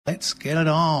Let's get it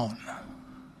on.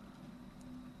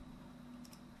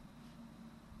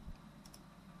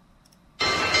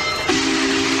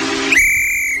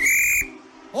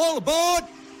 All aboard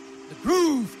the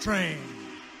Groove Train.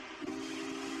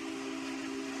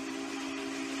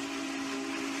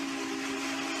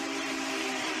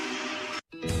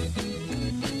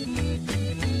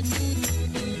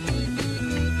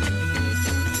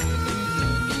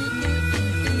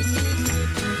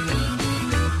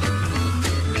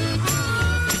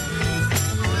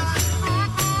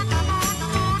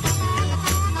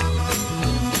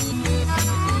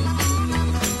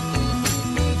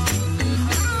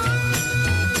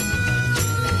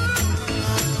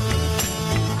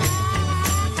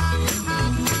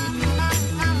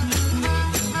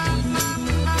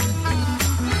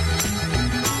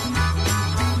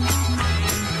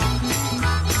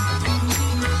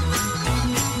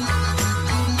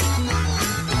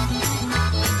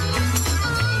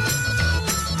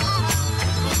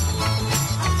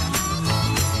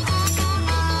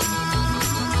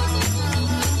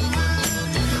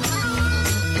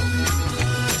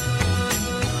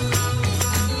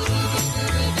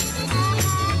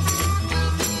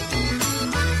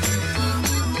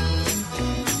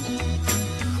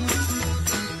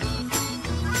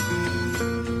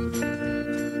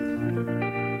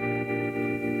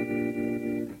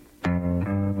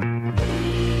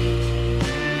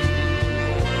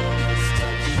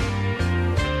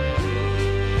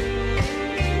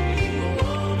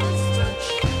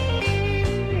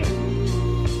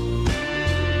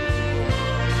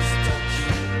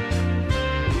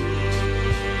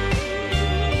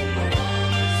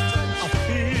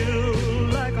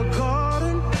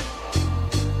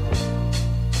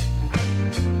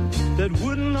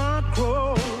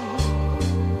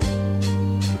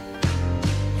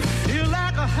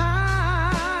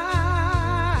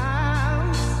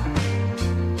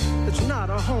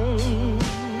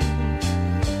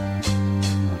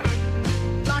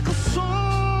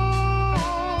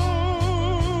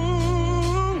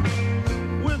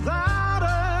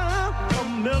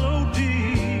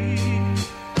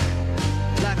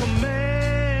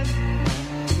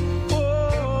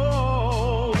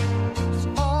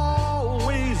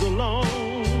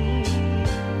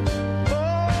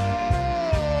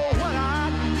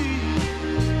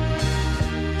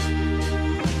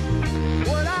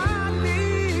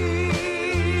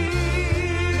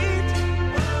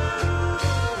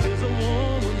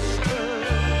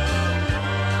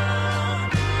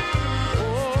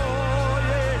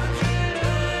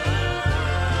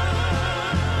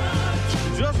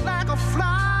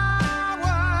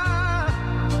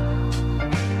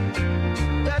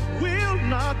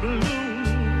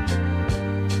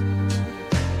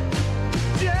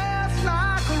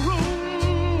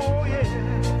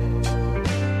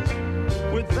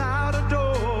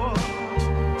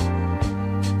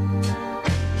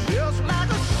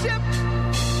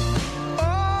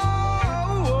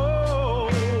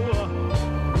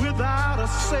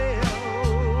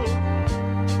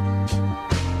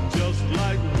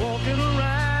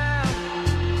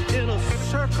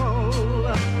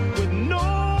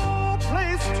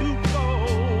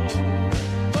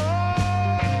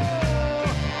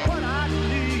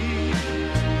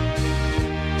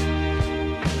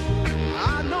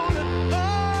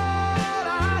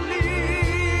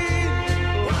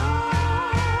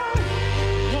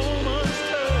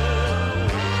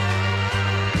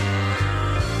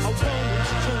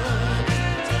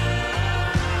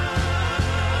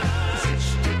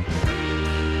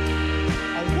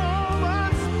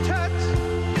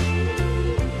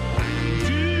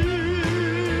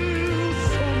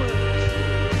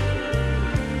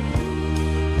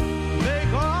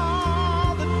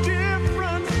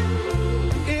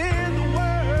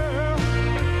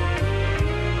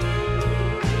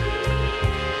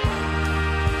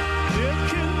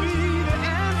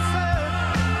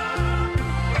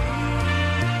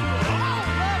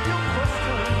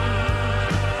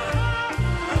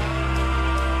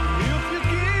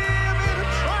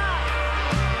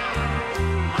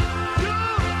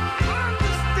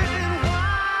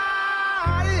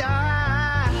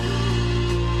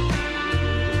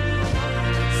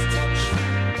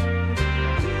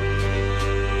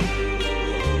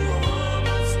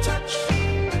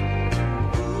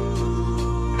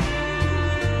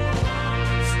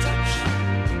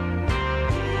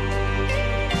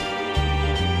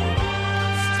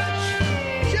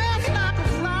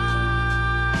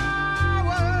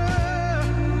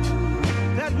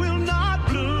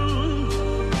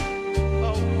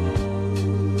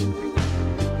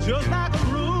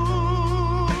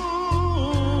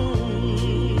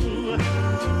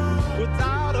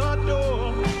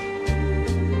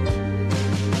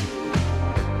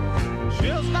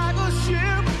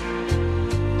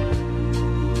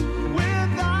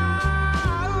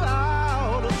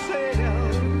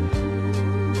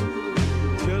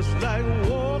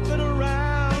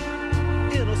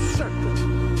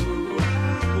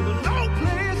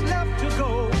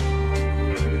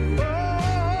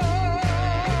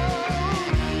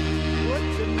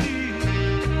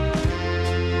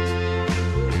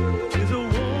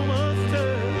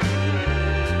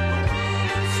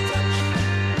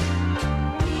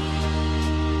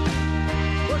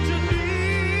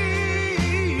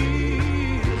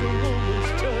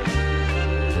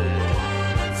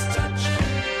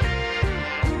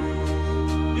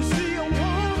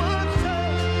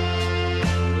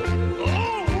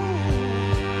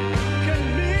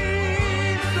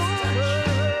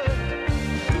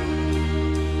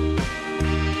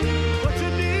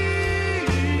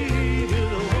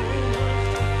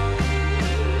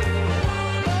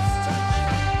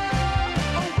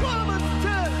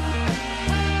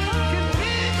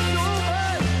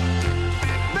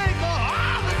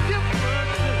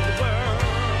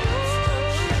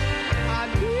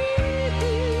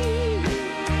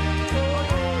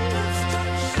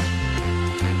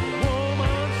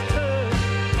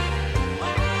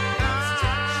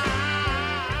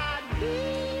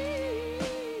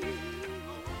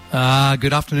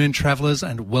 Good afternoon, travellers,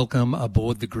 and welcome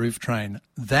aboard the Groove Train.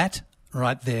 That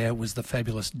right there was the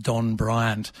fabulous Don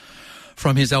Bryant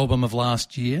from his album of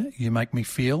last year, You Make Me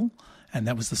Feel, and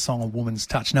that was the song A Woman's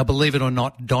Touch. Now, believe it or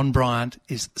not, Don Bryant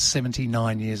is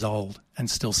 79 years old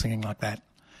and still singing like that.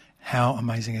 How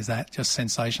amazing is that? Just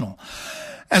sensational.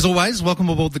 As always, welcome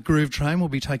aboard the Groove Train. We'll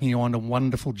be taking you on a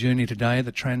wonderful journey today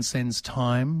that transcends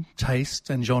time, taste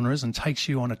and genres and takes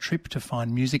you on a trip to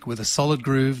find music with a solid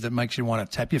groove that makes you want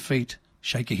to tap your feet,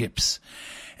 shake your hips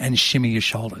and shimmy your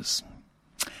shoulders.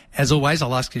 As always,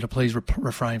 I'll ask you to please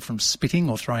refrain from spitting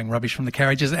or throwing rubbish from the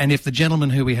carriages. And if the gentleman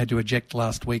who we had to eject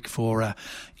last week for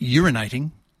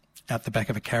urinating out the back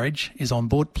of a carriage is on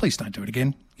board, please don't do it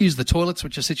again. Use the toilets,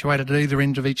 which are situated at either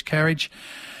end of each carriage.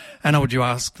 And I would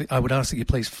ask that you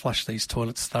please flush these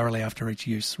toilets thoroughly after each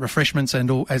use. Refreshments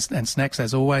and snacks,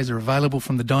 as always, are available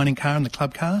from the dining car and the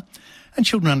club car, and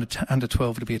children under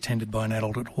 12 to be attended by an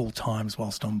adult at all times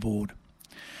whilst on board.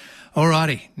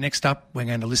 Alrighty, next up, we're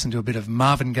going to listen to a bit of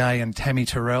Marvin Gaye and Tammy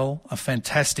Terrell, a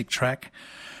fantastic track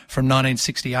from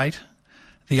 1968,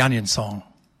 The Onion Song.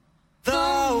 The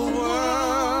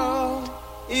world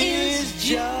is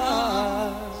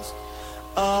just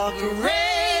a great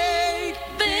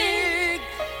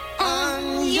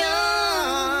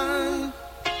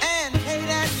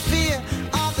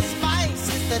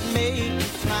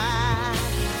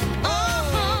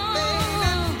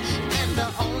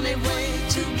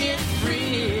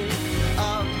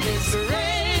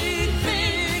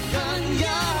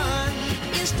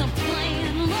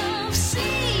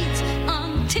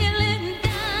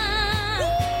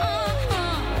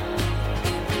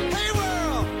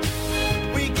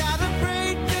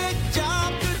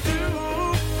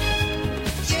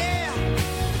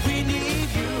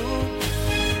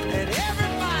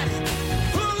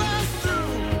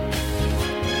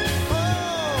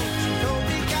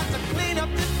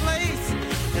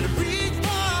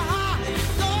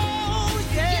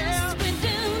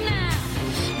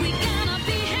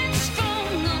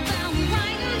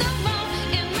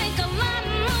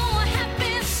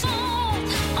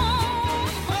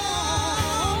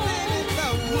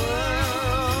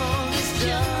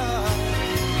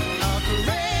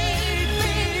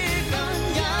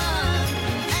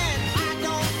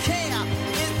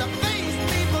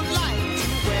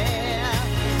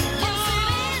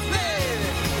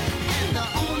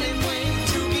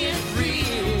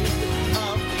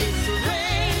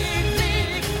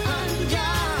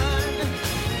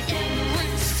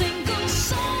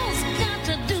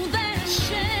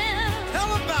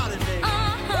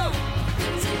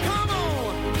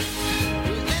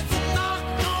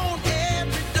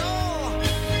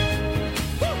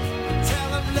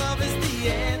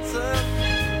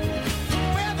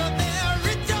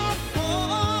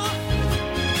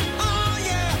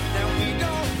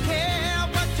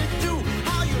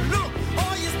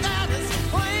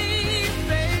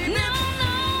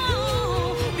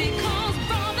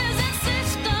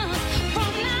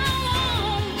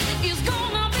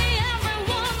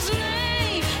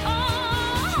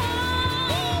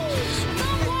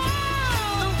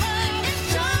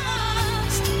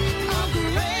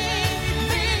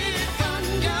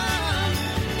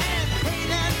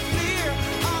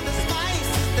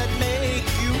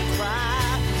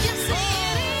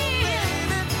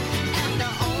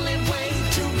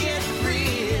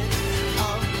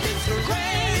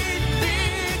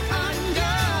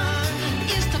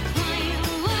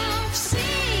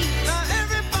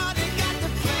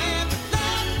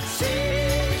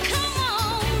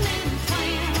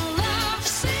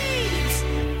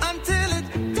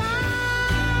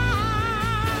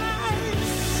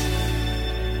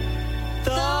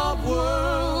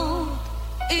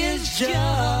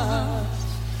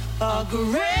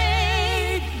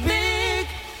great big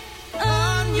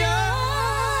onion.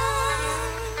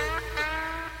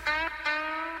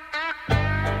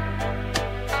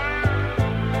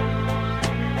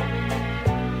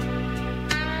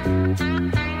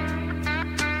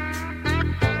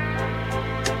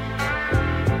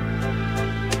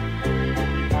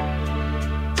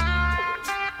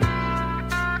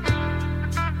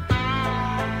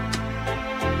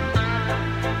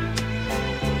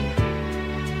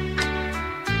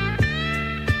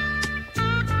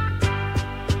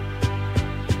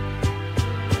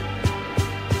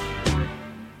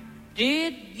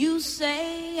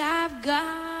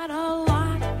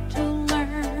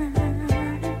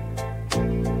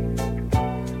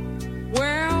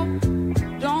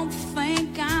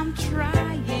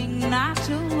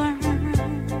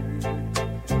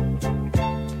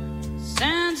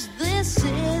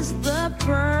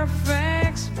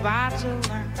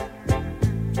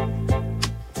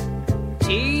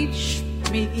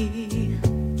 me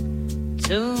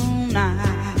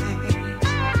tonight.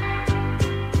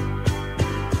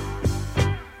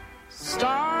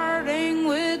 Starting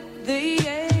with the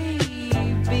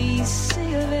ABC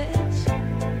of it,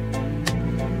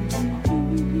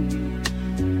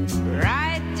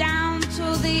 right down to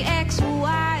the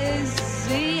XYZ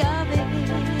of it.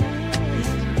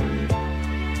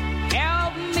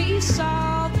 Help me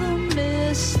solve the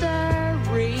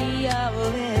mystery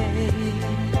of it.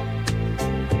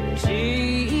 Teach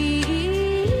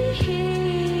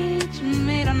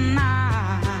me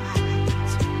tonight.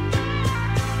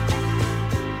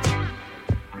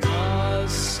 The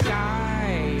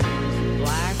sky is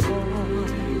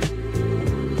blackboard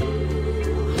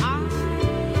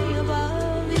high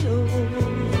above you.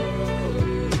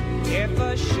 If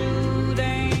a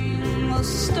shooting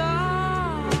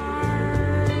star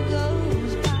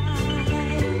goes by,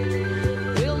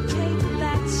 we'll take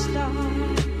that star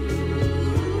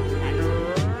and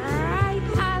write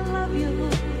I love you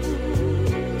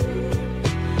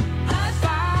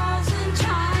 1,000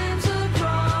 times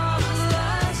across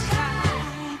the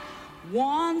sky.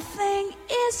 One thing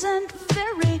isn't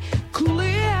very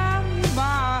clear,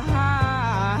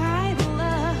 my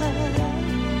love.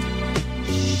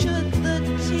 Should the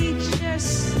teacher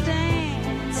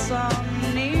stand so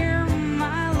near,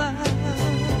 my love?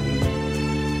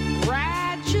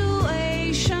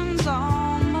 Graduation's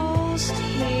almost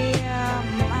here,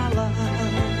 my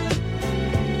love.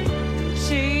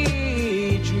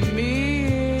 Teach me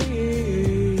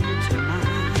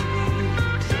tonight.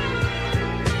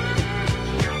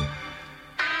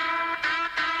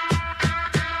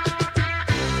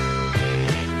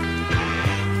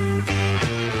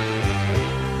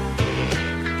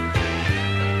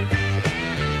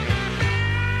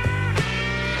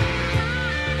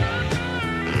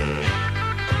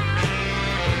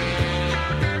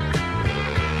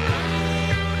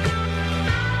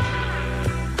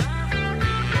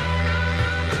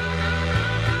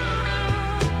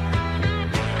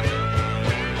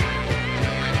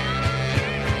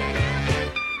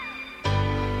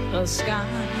 The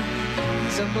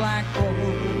sky's a blackboard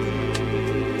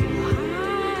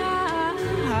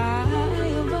high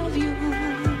above you.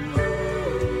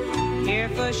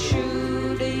 If a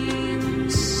shooting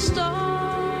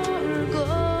star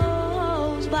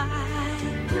goes by,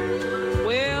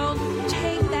 we'll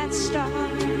take that star.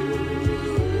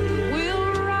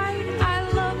 We'll write I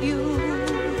love you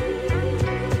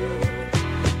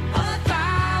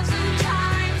 1,000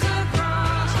 times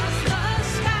across the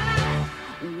sky.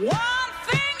 One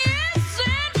thing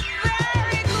isn't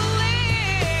very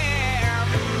clear,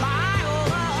 my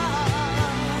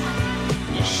love.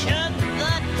 Should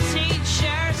the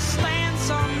teacher stand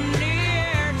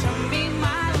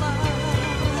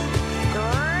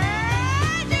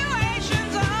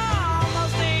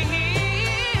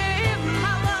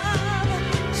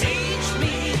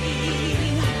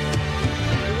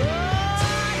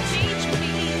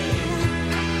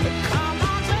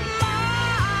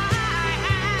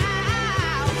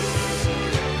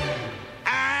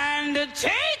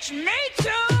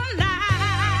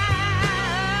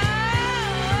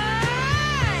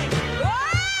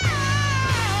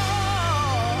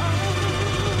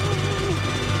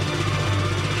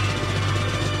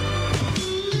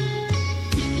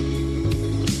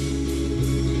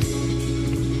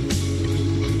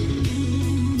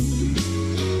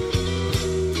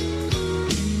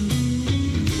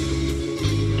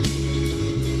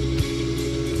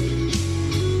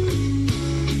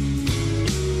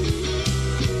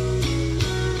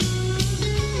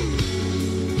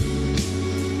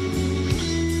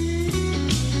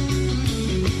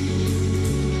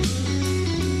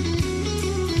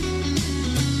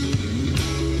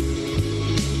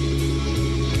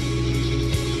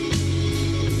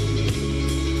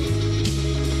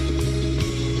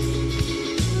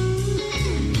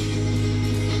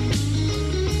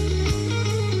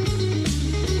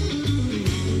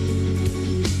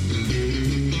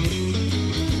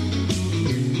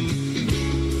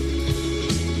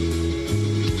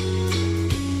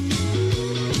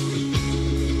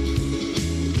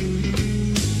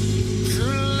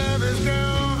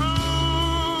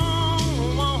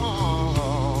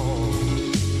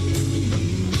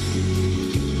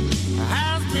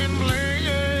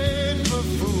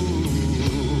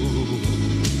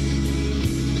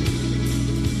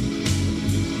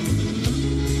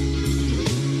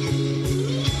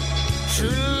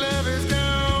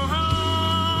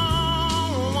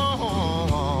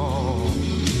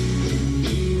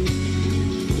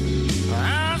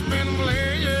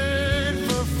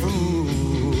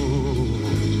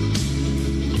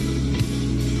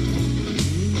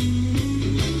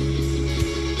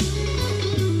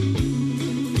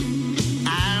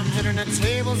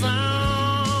tables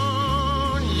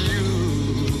on you.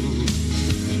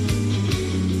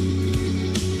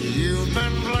 You've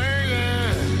been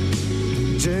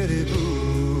playing dirty boo.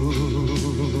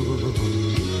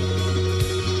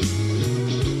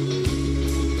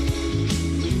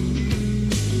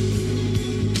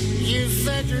 You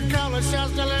said your color shall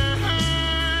still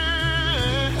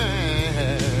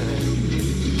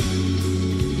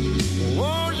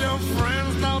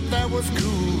that was cool.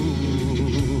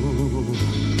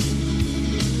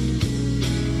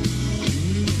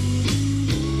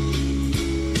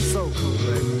 So cool,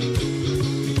 baby.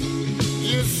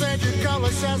 You said your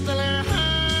color shall still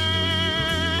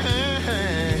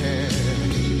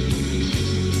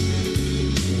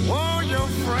oh, your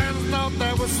friends thought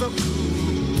that was so cool.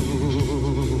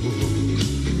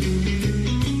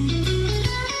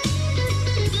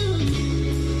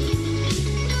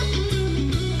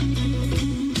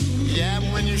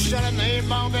 When you shut an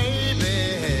 8-ball, baby,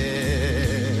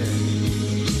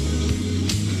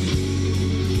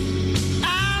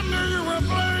 I knew you were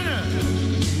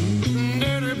playing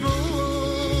dirty boo.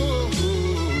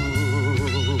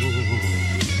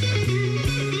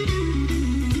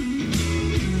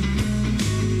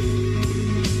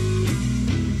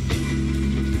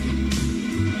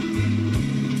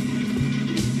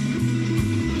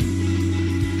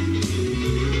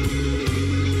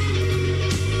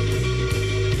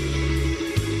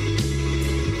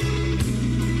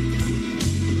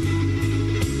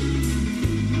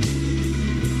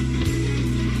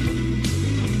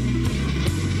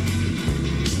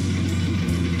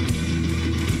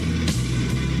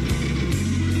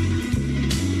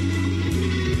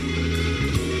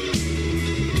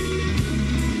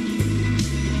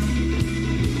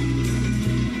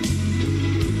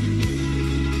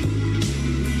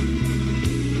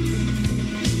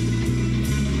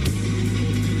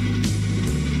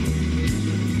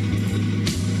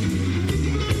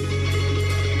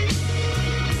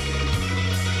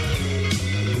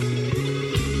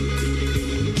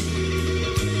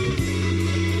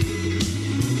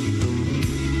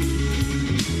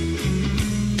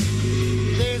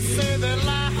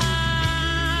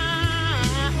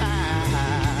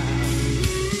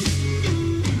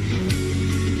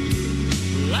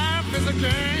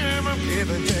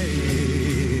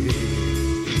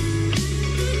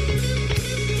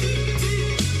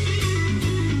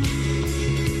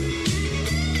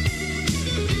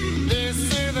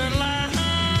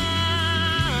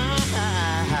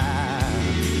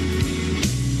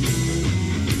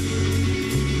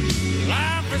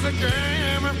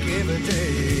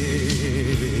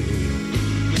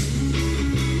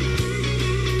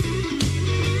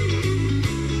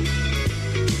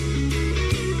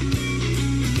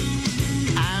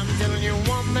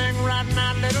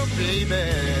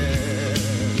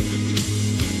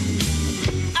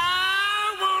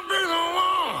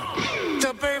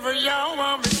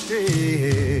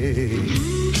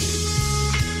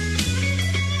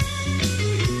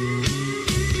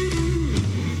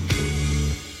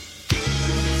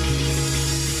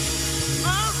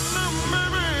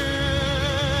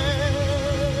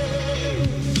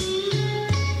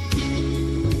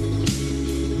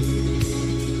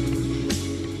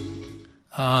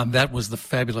 That was the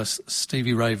fabulous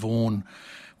Stevie Ray Vaughan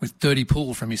with Dirty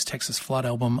Pool from his Texas Flood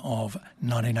album of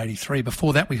 1983.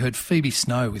 Before that, we heard Phoebe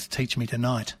Snow with Teach Me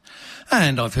Tonight.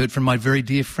 And I've heard from my very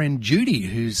dear friend Judy,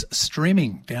 who's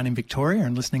streaming down in Victoria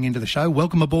and listening into the show.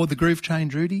 Welcome aboard the Groove Train,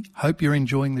 Judy. Hope you're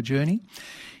enjoying the journey.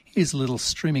 Here's a little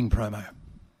streaming promo.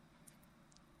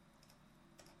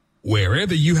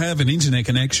 Wherever you have an internet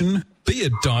connection, be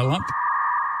it dial-up,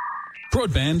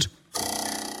 broadband,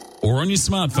 or on your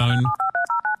smartphone,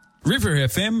 River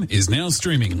FM is now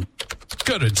streaming.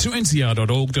 Go to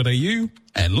 2ncr.org.au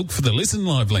and look for the Listen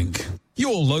Live link.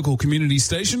 Your local community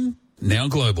station, now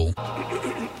global.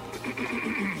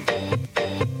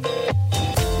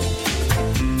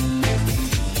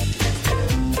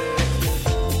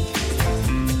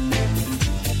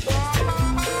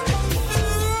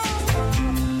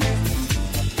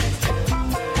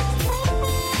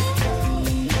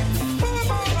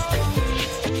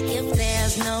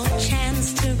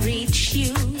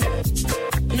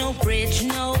 Bridge,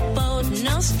 no boat,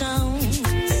 no stones,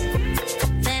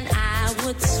 then I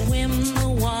would swim the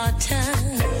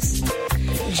waters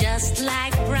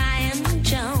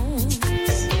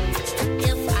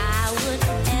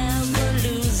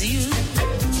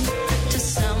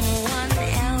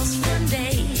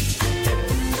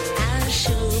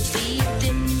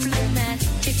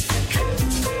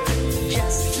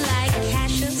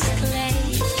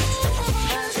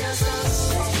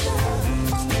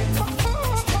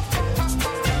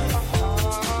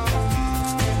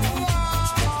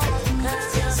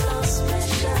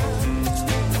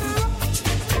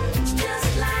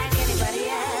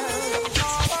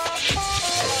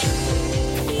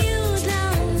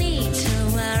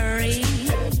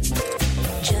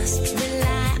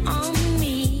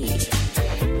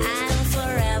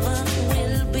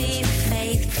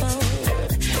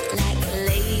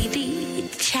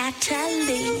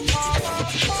Chatterley.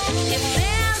 If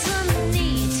there's a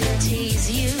need to tease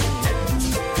you,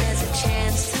 there's a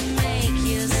chance to make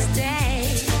you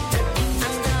stay.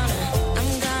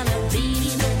 I'm gonna be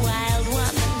the wild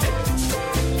one,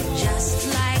 just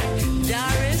like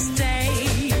Doris Day.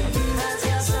 'Cause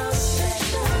you're so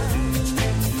special,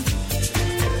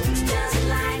 just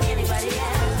like anybody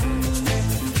else.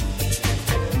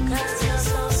 'Cause you're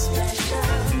so special.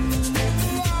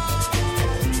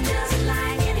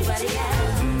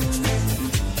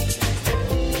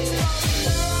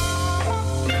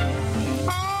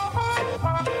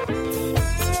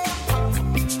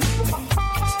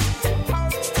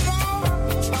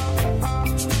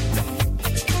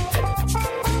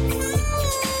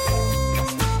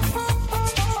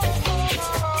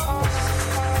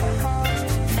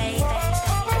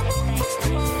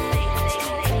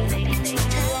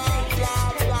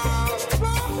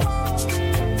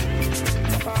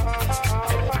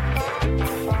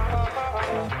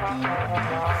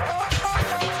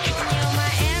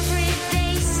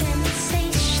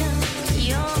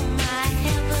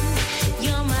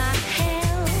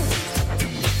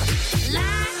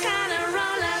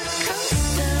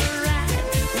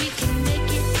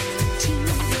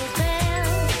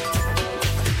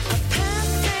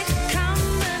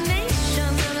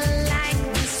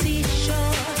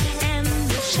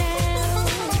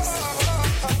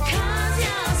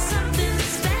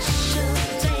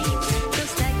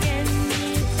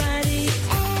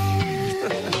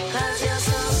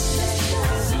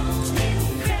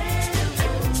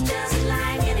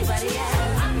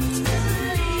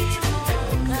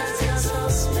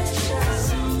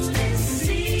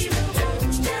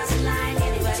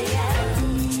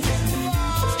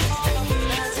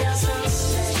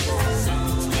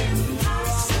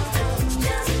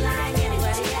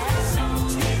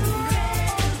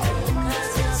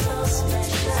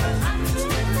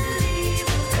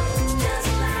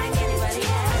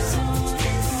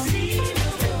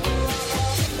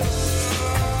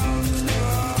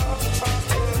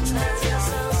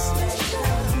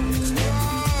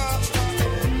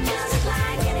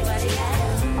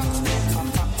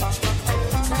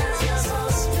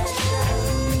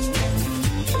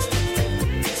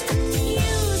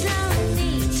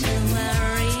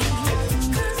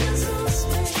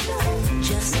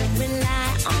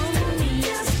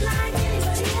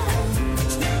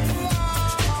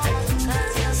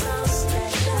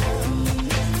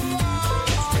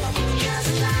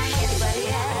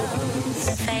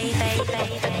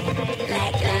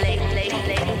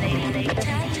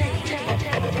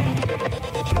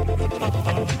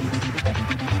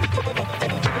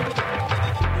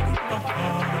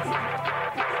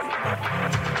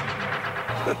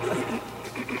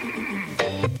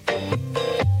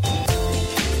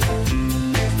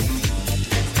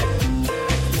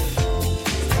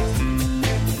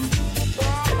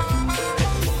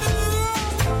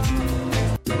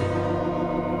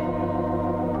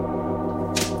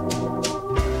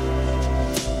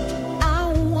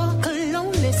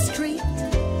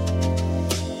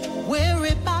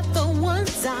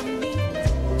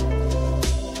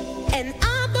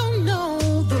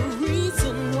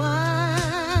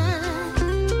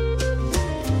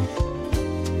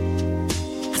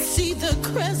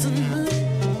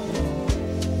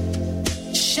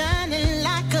 Shine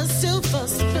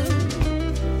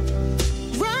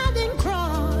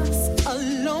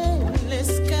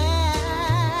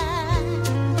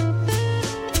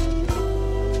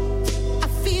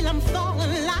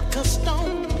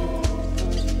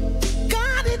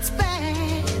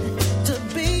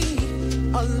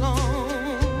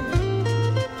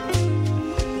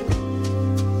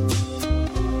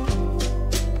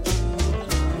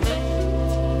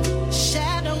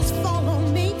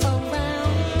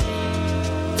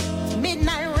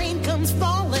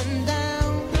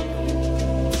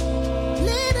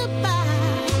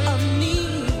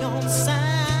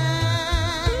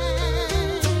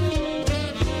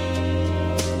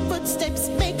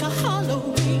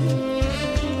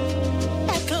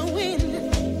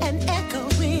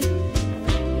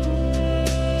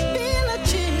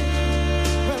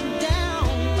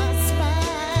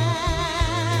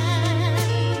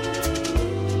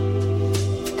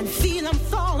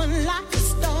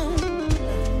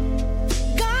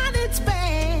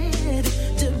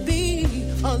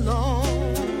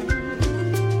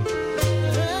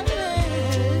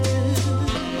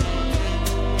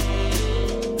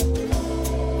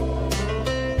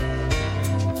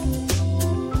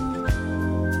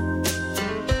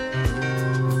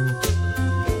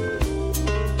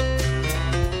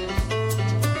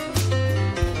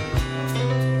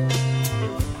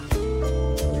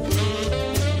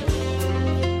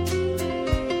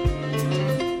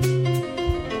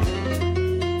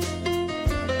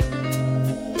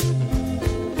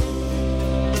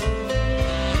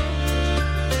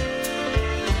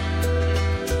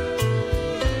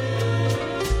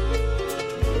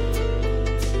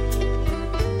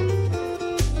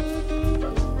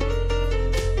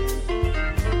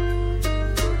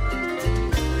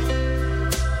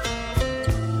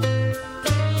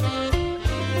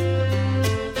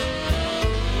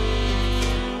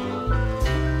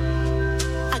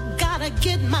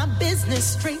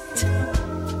business straight,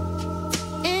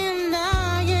 and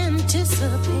I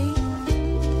anticipate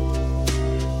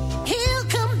he'll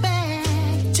come back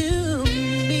to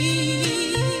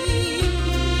me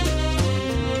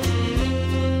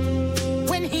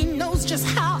when he knows just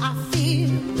how I feel.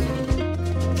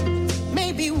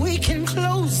 Maybe we can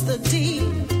close the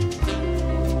deal.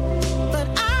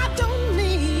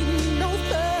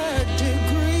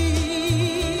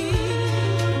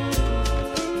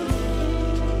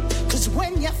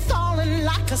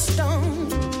 A stone.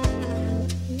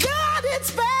 God,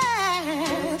 it's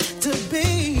bad to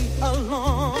be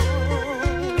alone.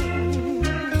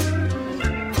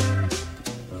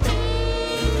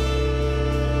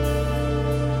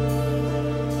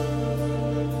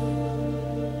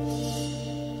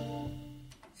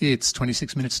 It's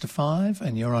 26 minutes to 5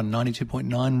 and you're on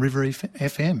 92.9 River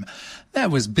FM.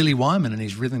 That was Billy Wyman and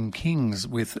his Rhythm Kings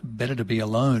with Better to Be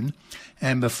Alone.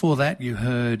 And before that you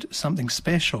heard Something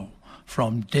Special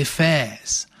from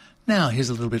Defaz. Now here's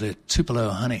a little bit of Tupelo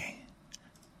Honey.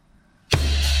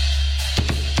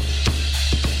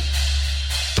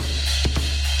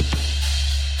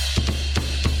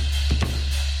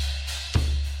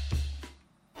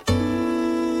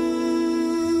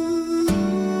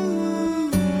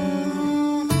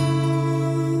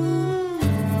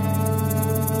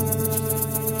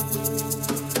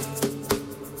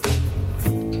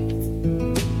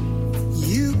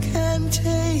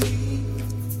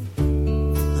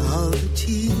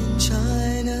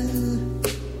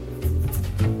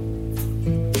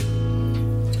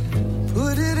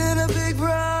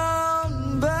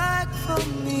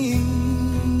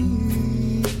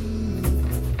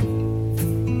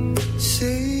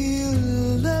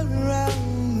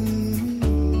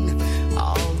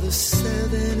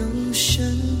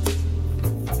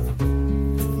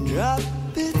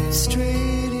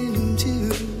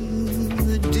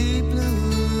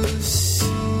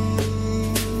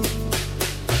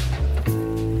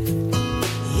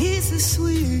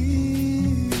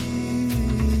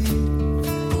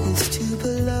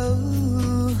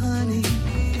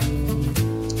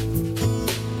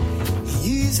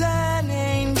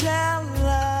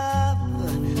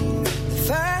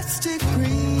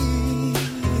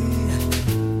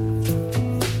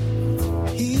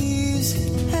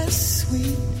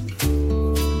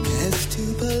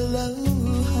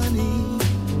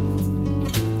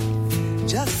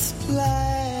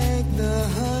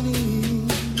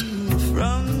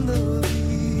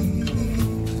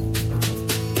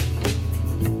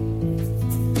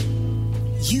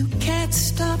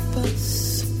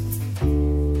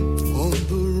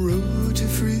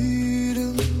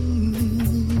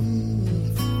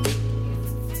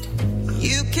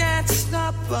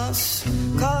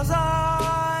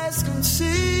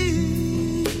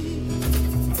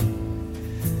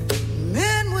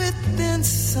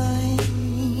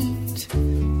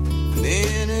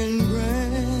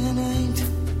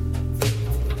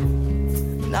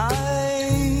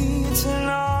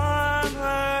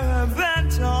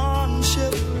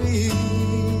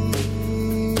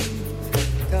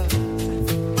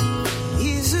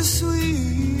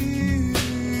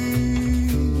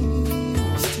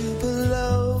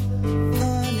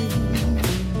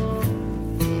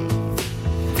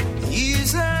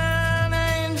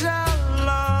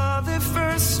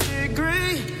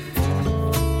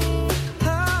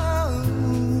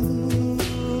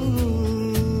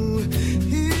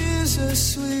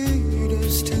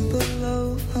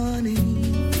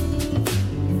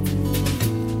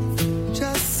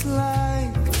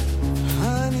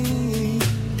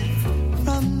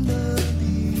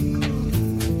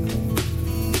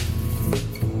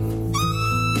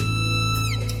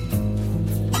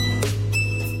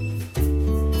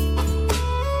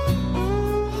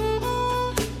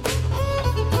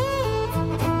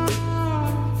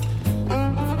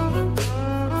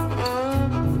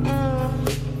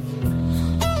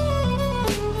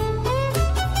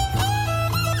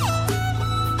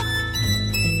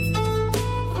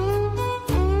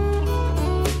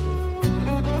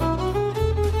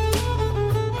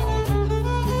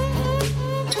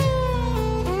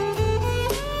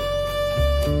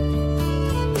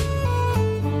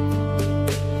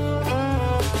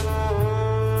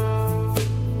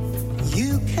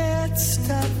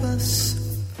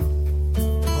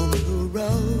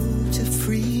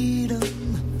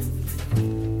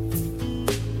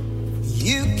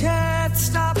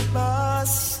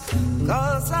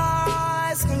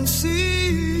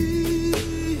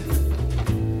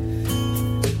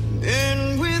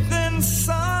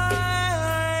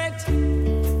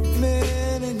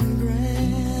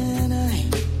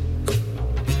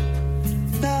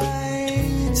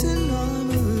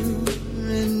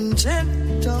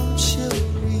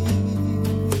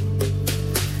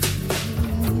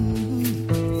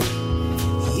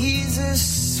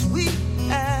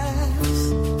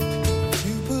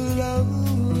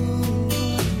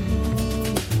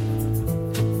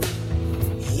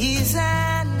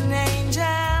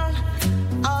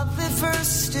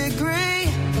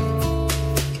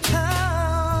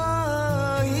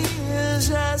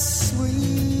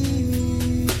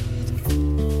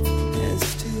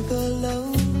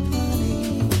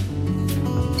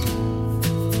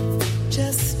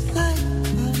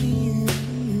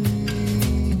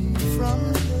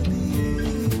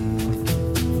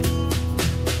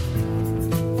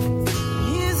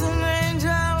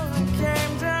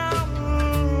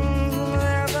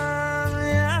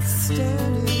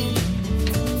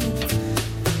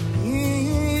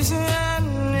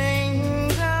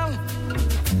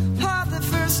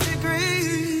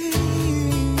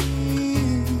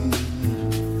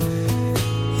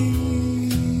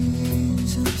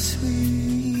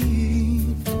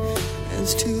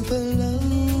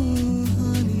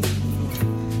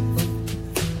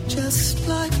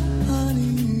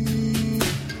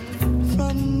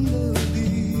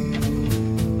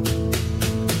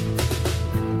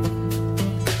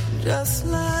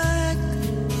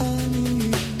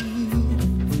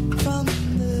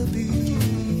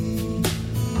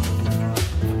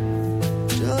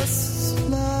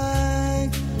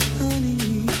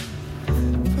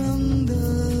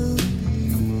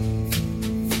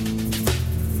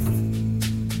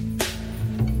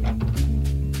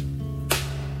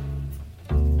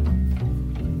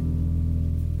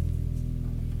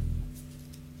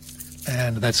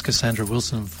 And that's Cassandra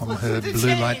Wilson from her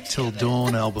Blue Light Till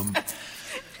Dawn album.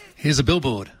 Here's a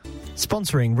billboard.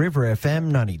 Sponsoring River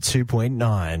FM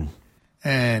 92.9.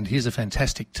 And here's a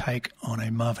fantastic take on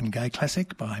a Marvin Gaye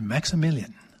classic by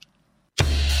Maximilian.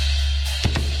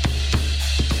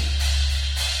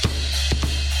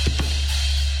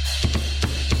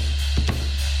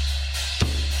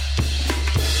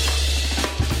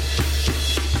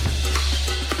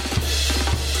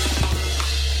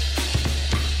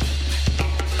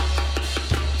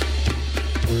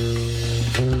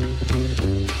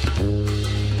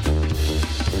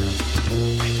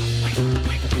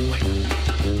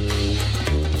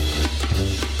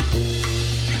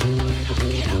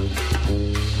 Can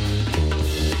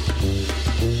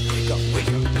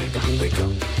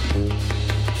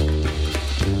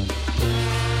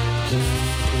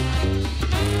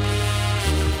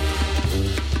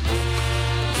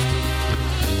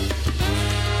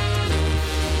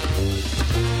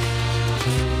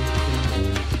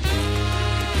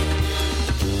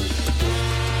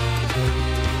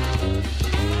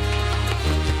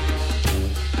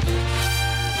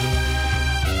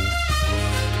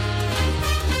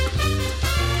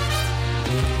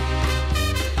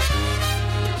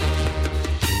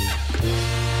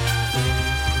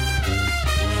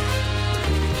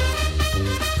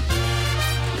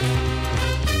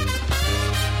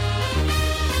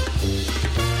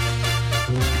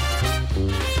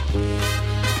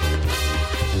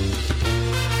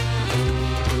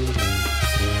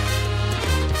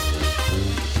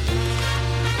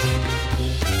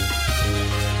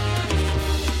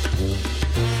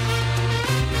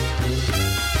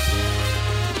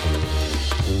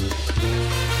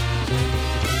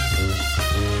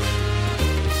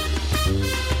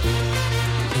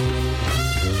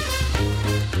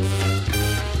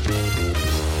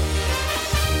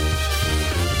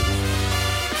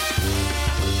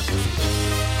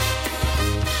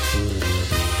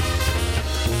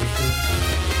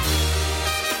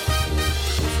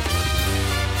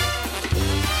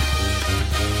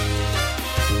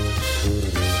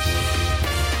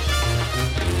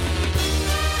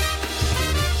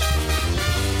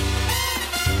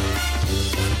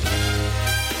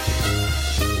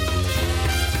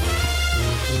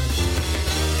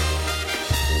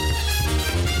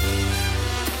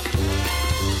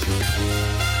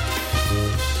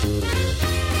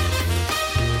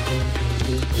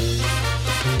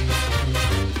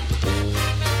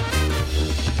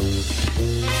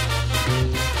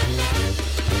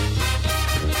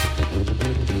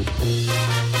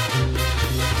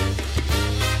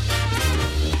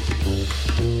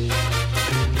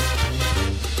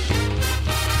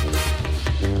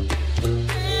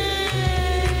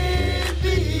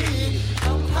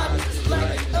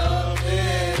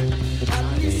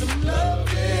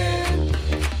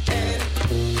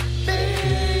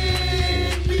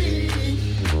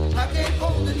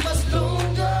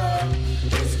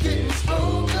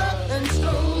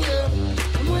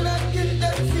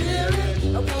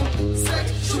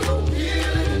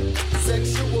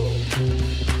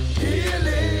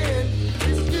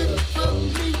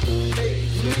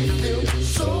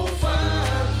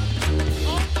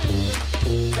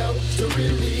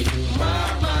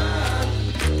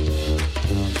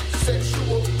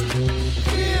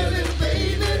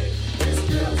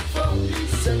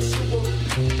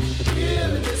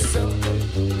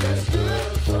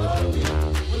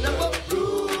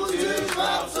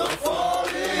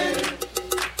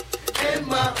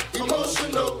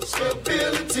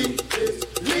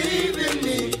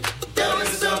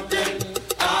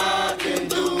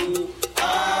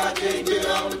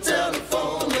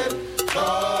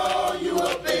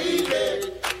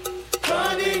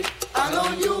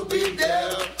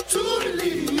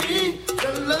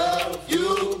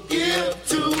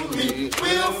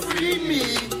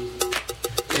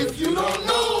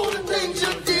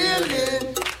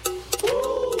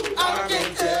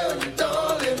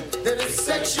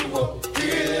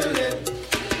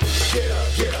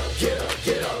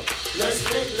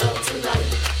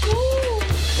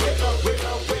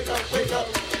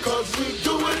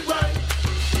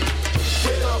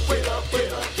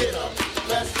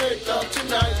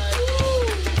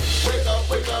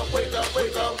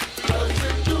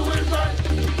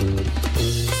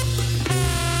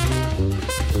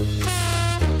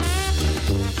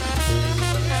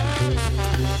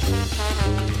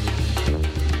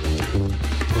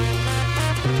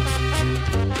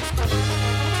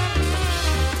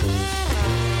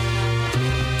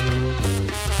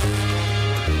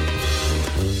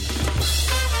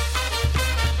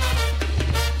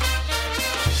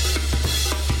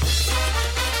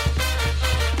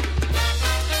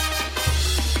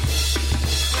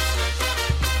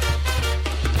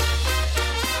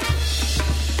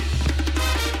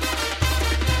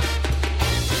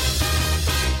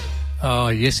Oh,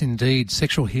 yes, indeed.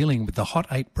 Sexual Healing with the Hot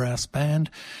 8 Brass Band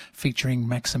featuring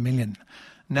Maximilian.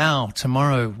 Now,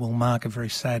 tomorrow will mark a very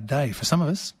sad day for some of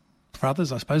us. For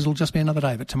others, I suppose it'll just be another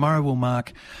day. But tomorrow will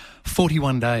mark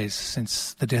 41 days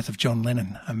since the death of John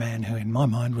Lennon, a man who, in my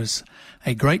mind, was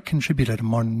a great contributor to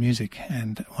modern music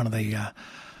and one of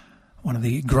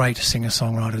the great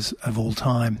singer-songwriters of all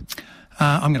time.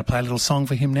 I'm going to play a little song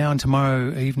for him now, and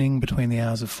tomorrow evening between the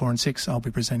hours of 4 and 6 I'll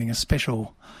be presenting a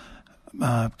special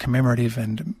commemorative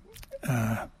and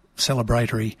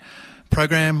celebratory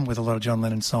program with a lot of John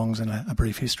Lennon songs and a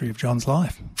brief history of John's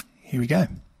life. Here we go.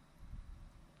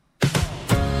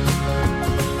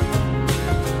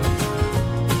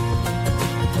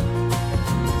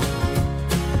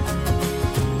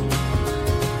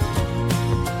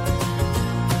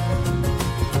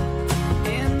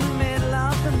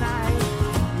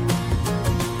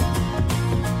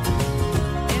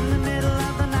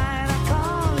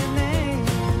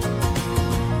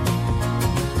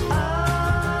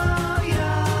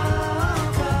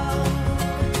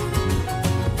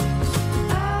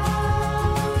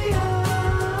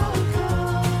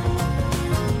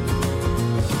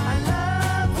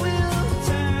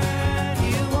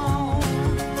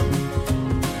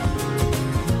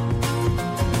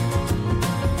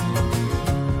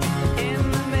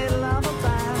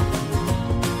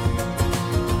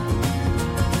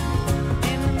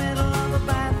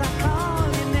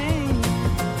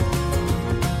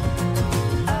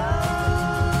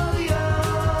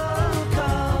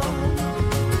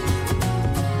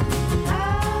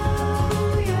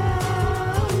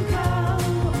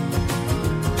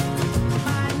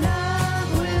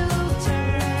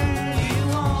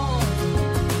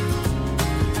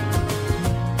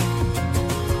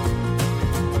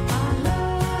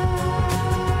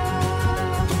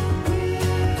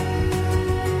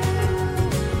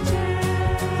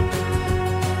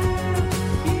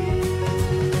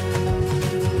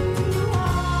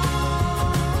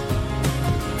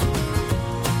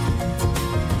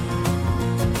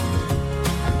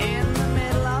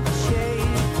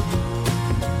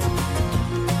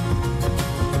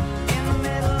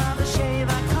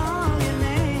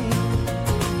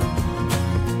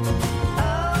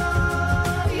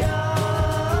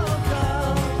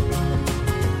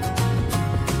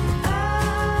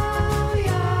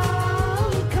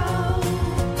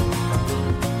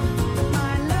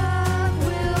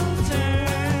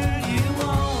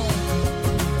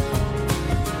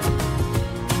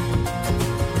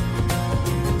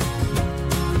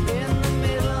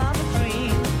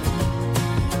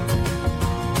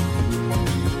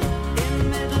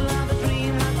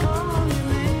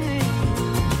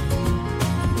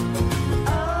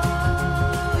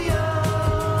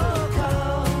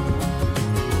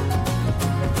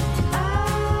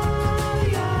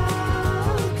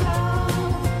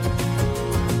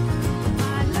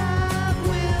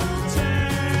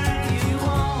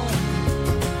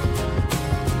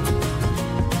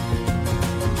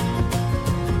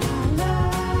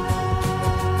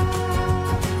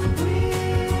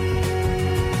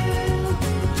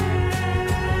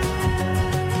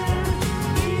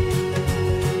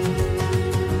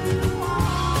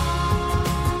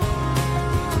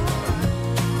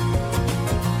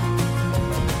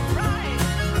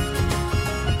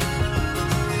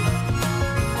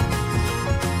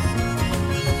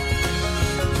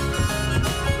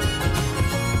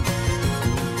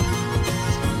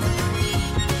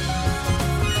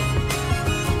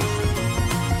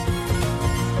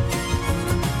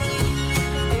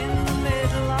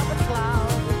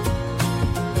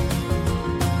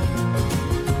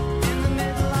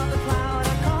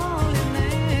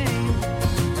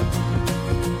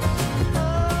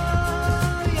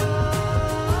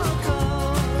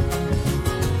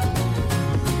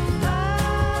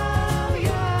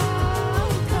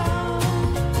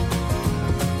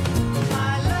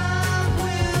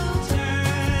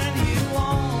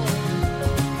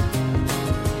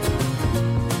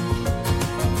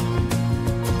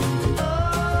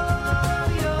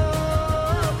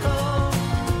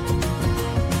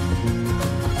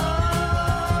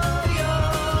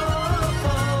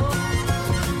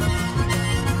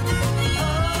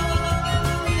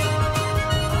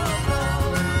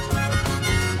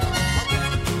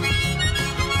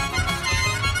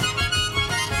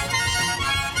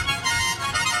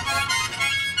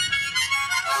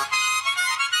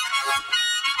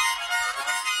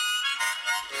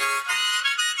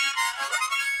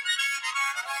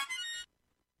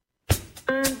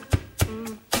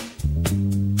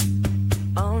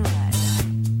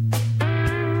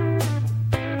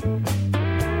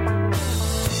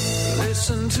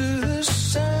 Listen to the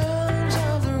sounds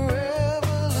of the rain.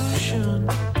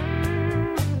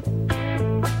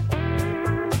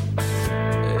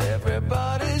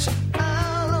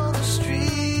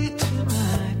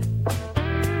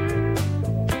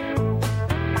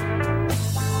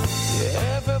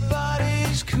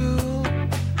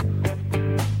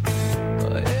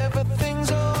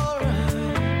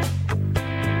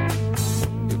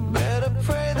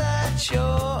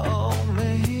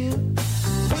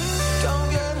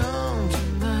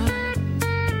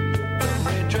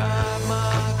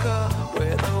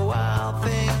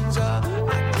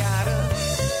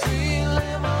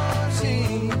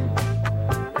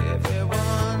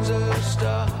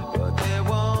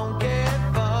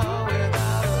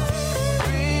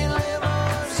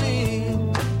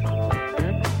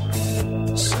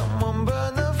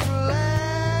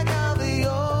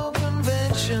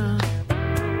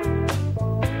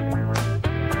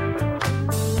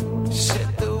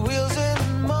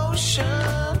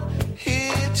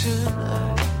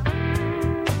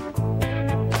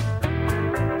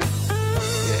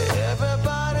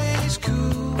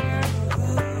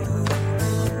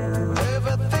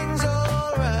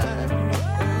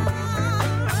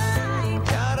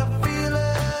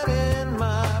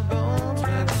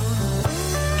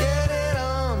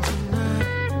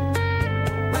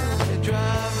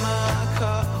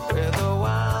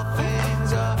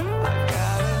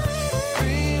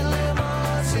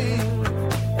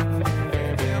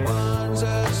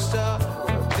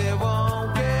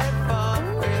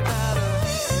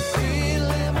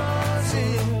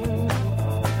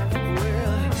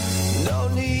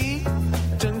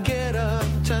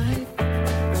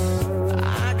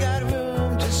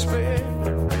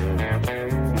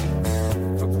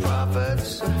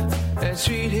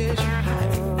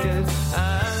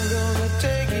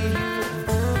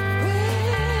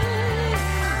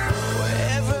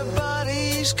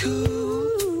 everybody's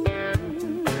cool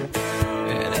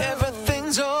and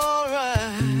everything's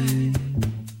alright.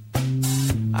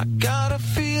 I got a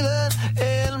feeling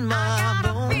in my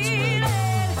bones.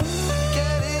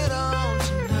 Get it on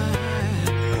tonight.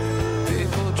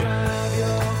 People drive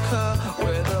your car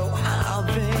where the wild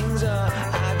things are.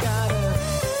 I got a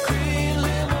green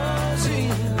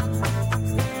limousine.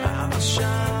 I'm a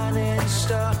shining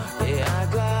star. Yeah, I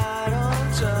glide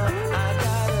on top. I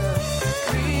got a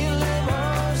green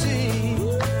limousine.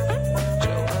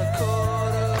 Joe a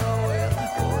quarter wheel,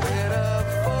 put it up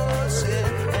for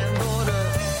sale and bought a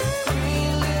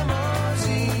green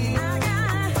limousine.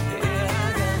 Yeah, I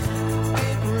got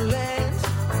big lands,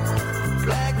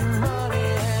 black money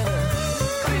and a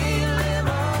green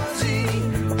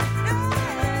limousine.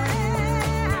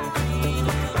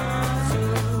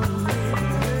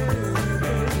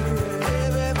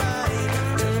 Everybody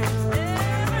got to get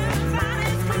on.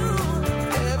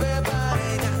 Everybody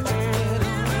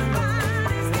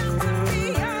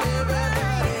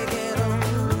get on.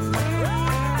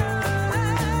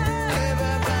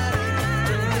 Everybody got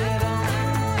to get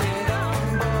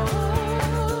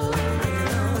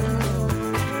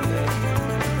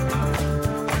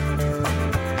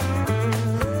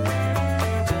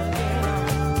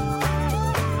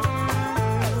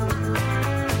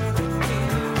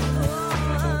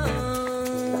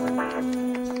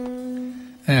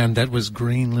And that was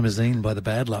Green Limousine by the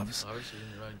Bad Loves. I wish it was in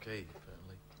your own key,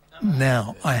 apparently.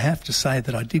 Now, I have to say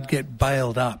that I did get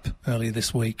bailed up earlier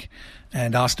this week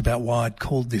and asked about why I'd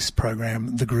called this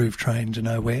program The Groove Train to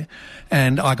Nowhere.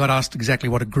 And I got asked exactly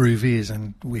what a groove is,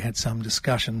 and we had some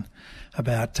discussion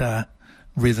about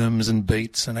rhythms and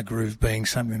beats and a groove being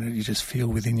something that you just feel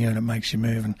within you and it makes you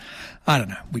move. And I don't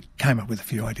know, we came up with a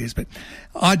few ideas, but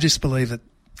I just believe that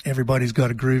everybody's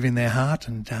got a groove in their heart,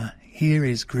 and here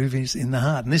is Groovies in the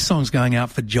Heart. And this song's going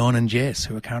out for John and Jess,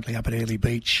 who are currently up at Early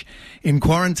Beach in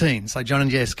quarantine. So John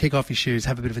and Jess, kick off your shoes,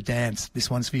 have a bit of a dance. This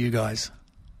one's for you guys.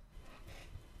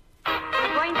 We're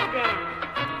going to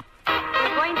dance.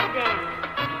 We're going to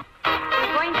dance.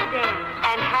 We're going to dance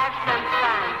and have some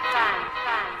fun, fun,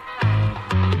 fun,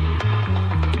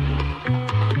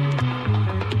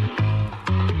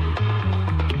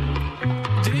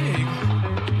 dig.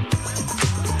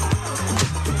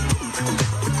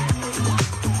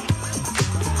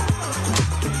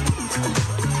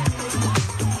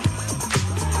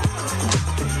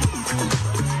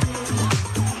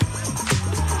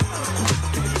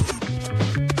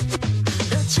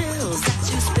 The chills that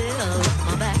you spill up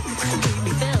my back keep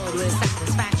me filled with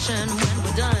satisfaction when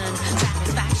we're done.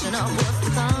 Satisfaction of what's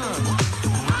to come.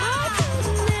 I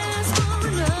couldn't ask for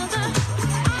another.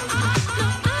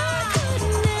 I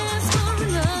couldn't ask for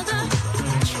another.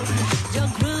 Your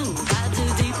groove, I do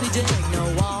deeply dig. No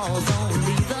walls,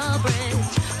 only the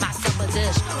bridge. My supper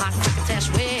dish, my crocketesh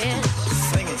wish.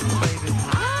 Sing it, baby.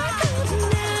 I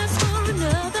couldn't ask for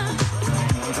another.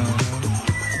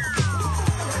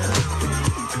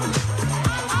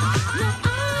 No,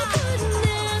 I couldn't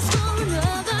ask for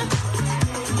another.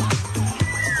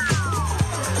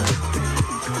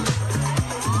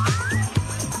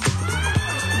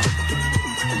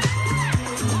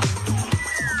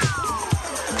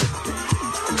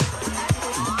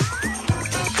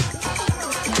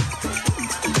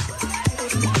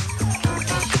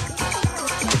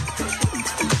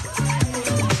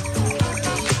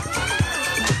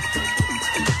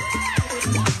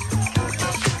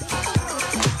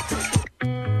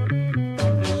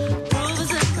 Groove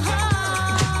is in the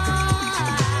heart.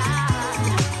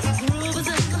 Groove is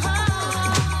in the heart.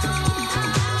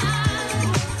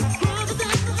 Groove is in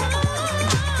the heart.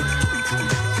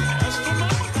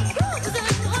 Groove is in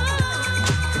the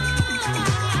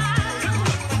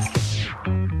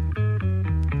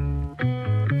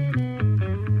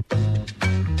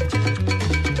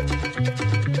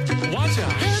Watch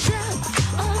out. The depth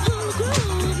of who the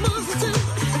groove moves us to.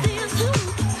 The end who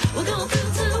we're going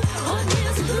through to. What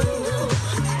is who?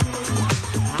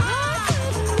 I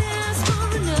couldn't ask for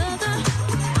another.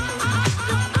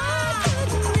 I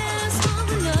couldn't ask for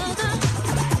another.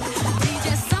 DJ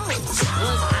Soul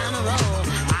was on a roll.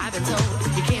 I've been told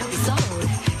he can't be sold.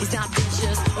 He's not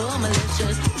vicious or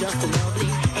malicious, just lovely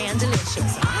and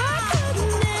delicious. I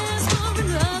couldn't ask for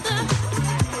another.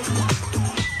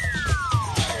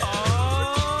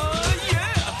 Oh,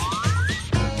 yeah.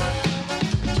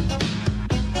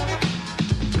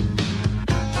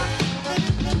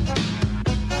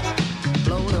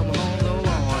 Blow them on the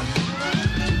lawn.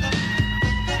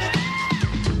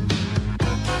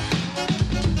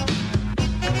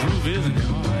 Groove is in your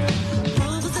heart.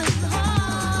 Groove is in the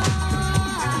heart.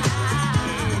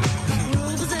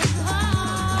 Groove is in the heart.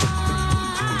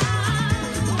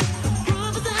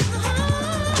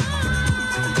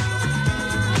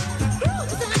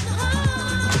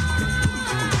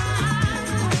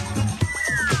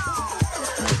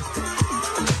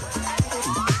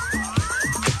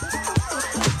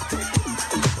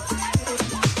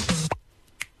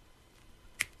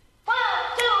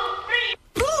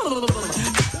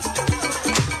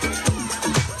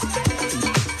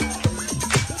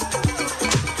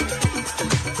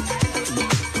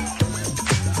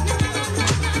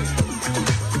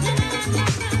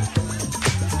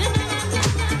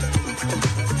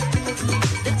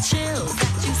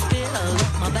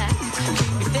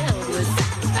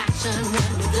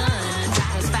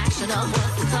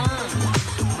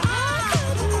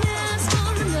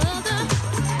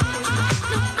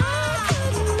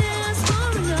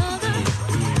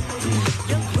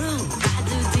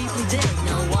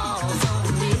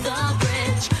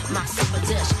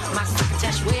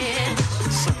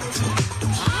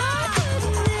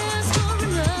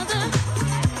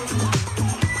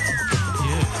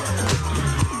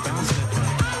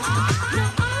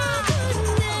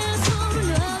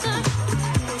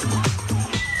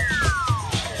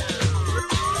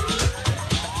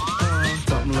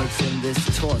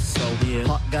 this torso.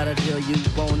 Heart got a deal you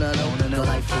wanna know.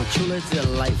 Delightful, truly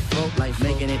delightful. Life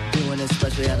making it, doing it,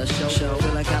 especially at a show.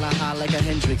 Feeling kinda high like a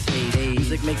Hendrix haze.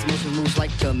 Music makes motion moves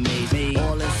like a maze.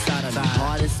 All inside of me,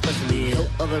 heart especially. Hill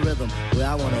of the rhythm, where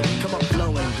I wanna be. Come on,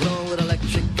 glowing with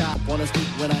electric eye. Wanna speak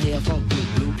when I hear funk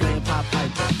blue playing pop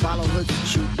pipe. Follow the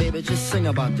shoot, baby, just sing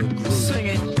about the groove. Sing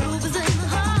it. Groove is in the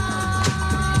heart.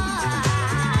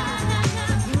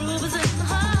 Groove is in the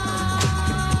heart.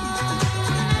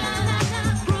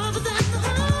 Groove is in the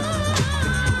heart.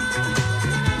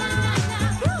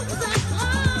 Groove is in the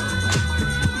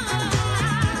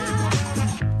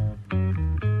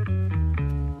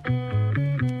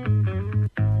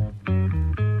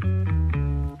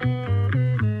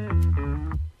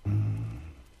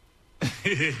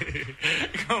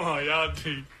Come on,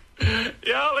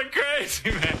 y'all are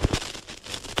crazy, man.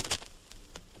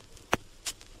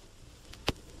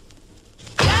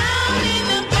 Down in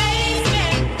the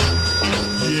basement.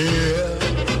 Yeah,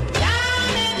 Down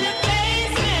in the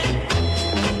basement.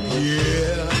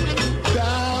 yeah.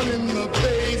 Down in the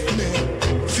basement.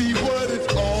 See what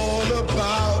it's all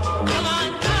about. Come on,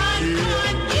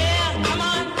 yeah. Come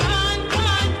on.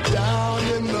 Down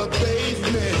in the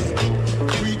basement.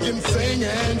 We can sing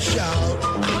and shout.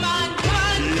 Come on,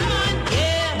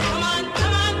 yeah. Come on.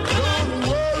 Don't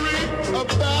worry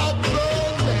about the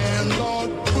landlord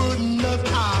putting us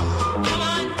out. Come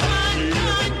on,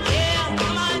 yeah.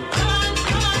 Come on.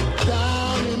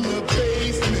 Down in the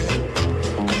basement,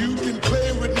 you can play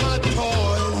with my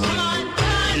toys.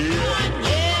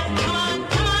 Yeah. Come on.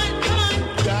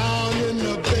 Down in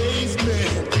the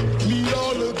basement, meet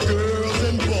all the girls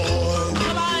and boys.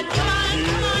 Come on,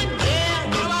 yeah.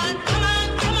 Come on.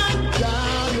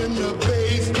 Down in the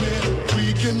basement, we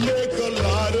can make a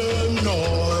lot of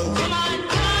noise. Come on,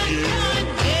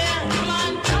 yeah. Come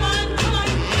on. Down in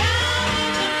the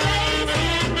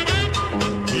basement.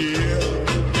 Yeah,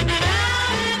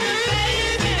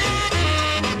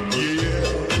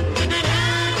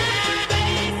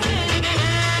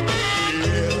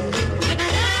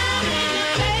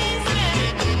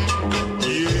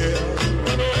 yeah,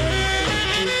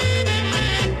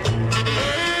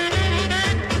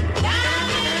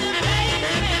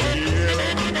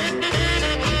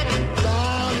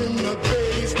 down in the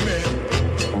basement,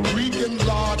 we can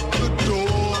lock the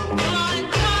door.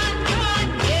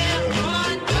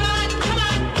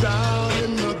 Down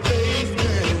in the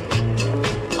basement,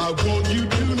 I want you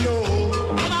to know.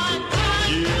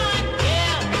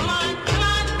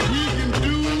 We can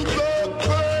do the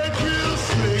bird real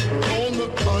slick on the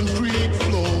concrete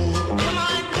floor.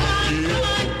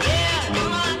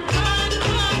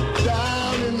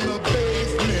 Down in the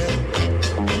basement,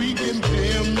 we can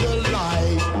dim the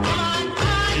light.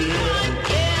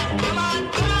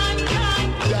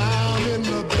 Down in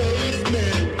the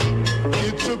basement,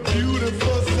 it's a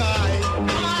beautiful sight.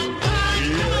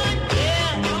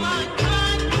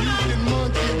 You can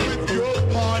monkey with your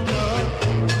partner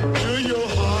to your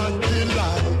heart's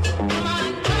delight.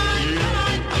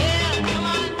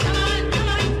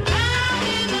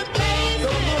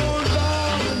 Come on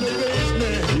down in the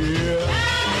basement, yeah.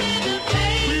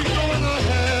 We gonna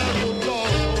have a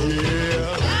ball,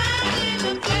 yeah.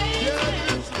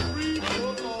 Yeah, it's free for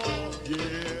all,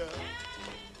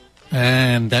 yeah.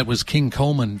 And that was King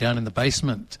Coleman down in the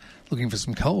basement looking for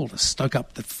some coal to stoke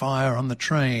up the fire on the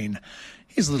train.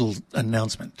 Here's a little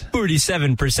announcement.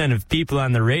 47% of people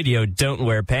on the radio don't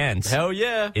wear pants. Hell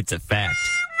yeah. It's a fact.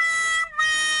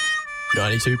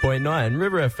 92.9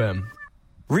 River FM.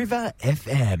 River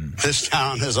FM. This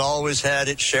town has always had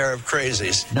its share of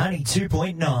crazies.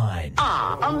 92.9.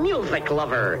 Ah, a music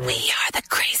lover. We are the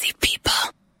crazy people.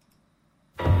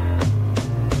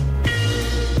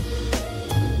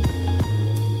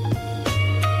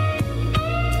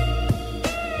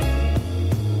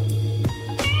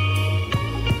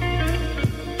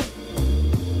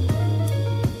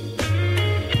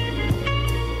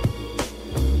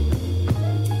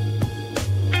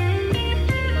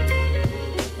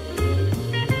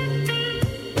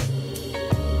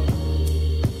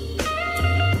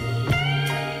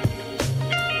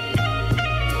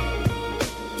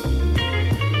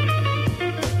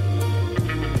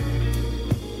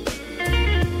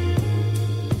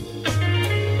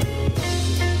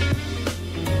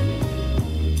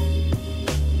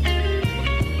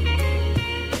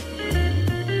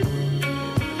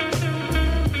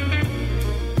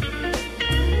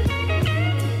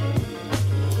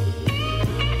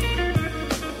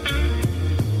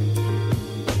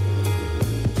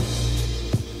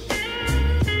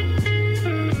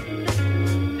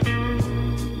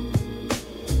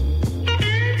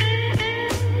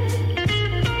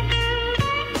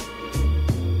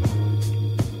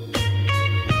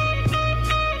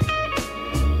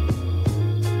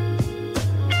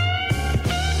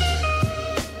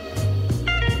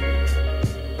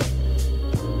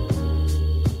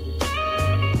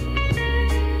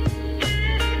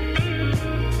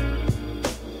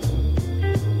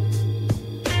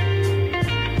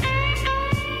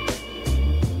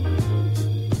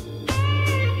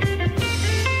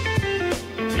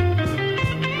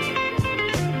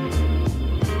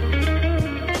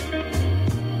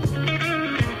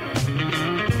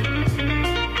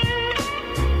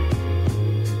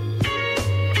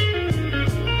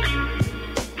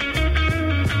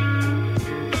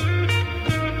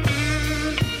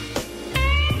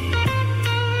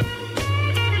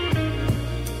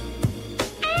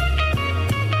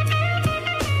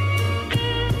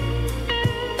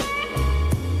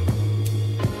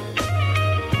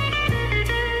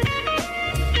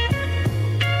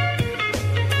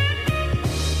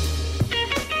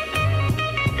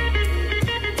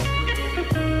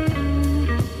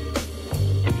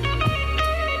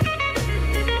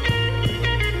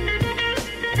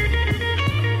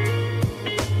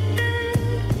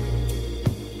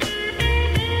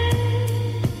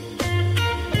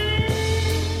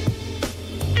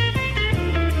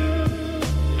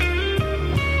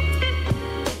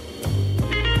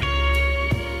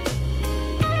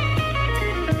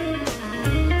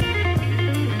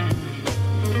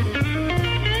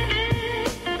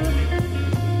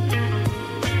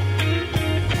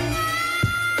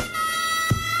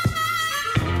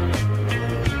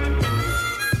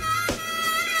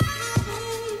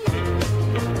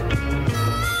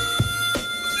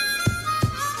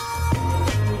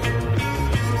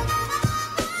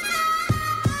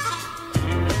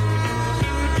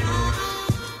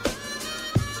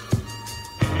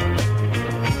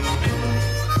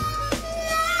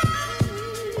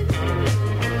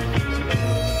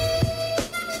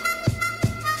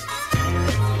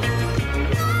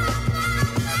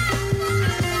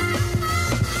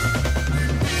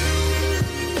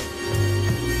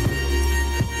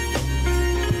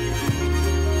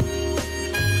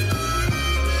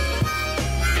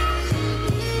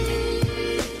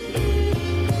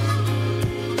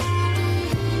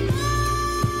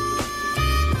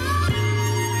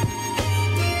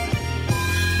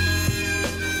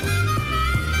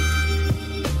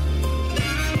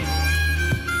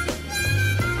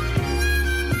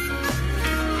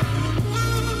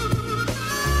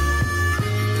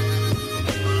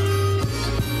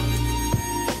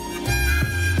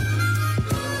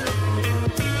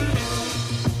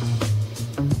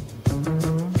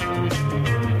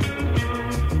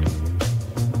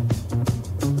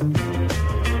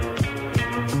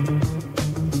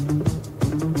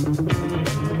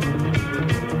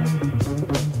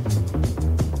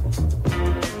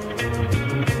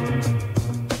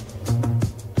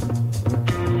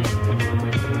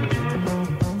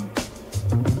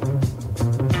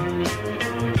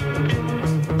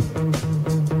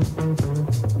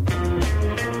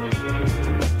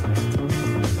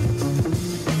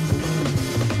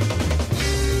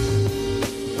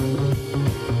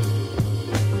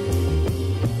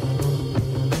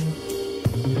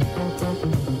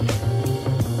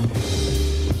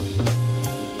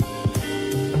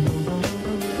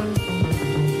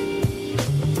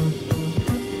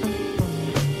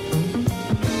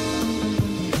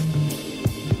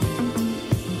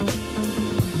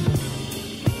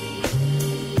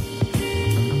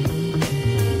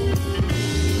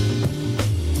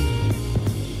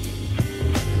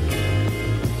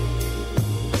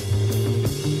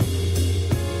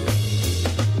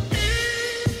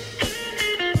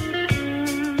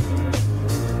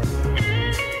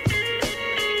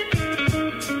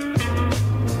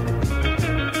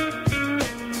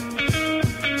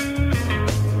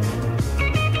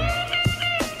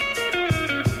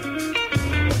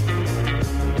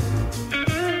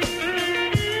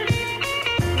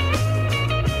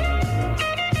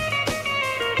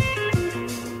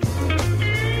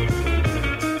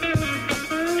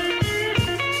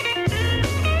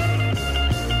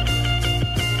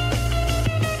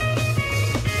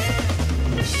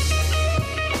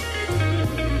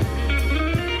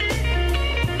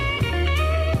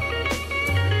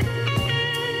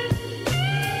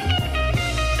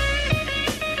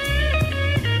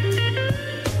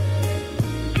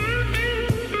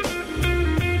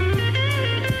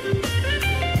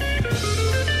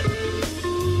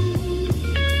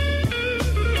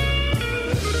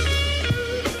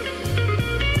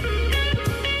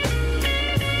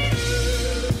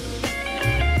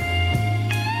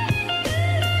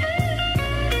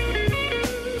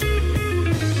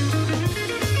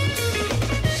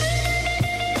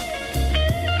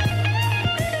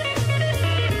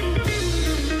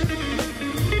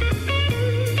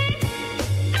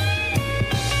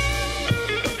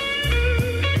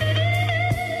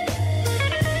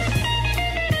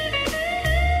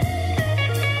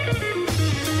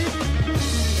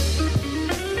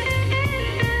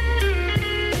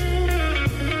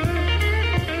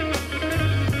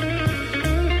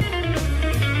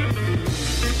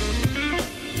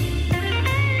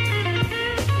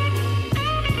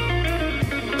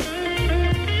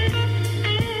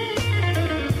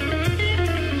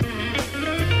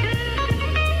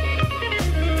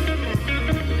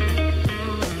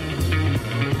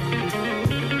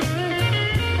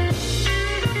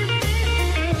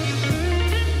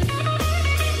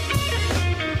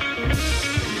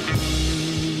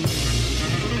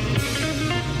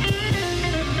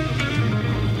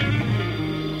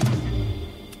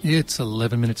 It's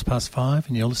 11 minutes past 5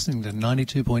 and you're listening to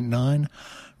 92.9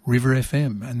 River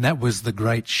FM. And that was the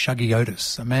great Shuggy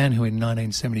Otis, a man who in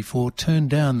 1974 turned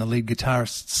down the lead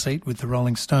guitarist's seat with the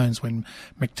Rolling Stones when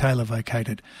Mick Taylor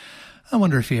vacated. I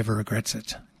wonder if he ever regrets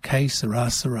it. Que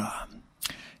sera, sera.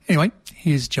 Anyway,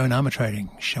 here's Joan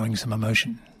Armatrading showing some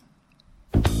emotion.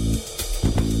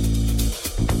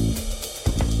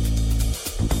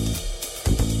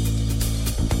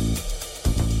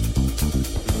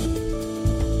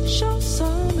 Show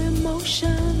some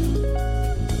emotion.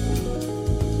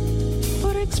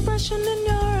 Put expression in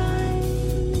your eyes.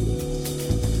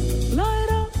 Light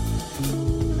up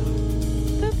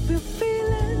if you're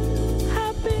feeling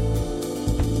happy.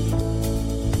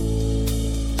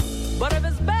 But if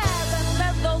it's bad, then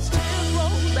let those tears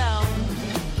roll down.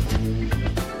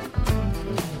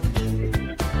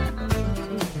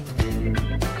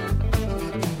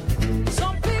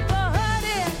 Some people hurt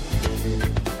it.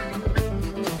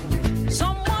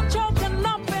 Someone choking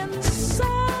up inside.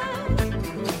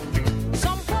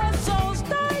 Some poor souls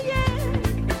dying.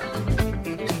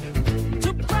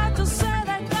 Too proud to say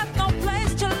they got no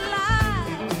place to lie.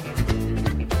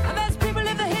 And there's people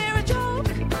if they hear a joke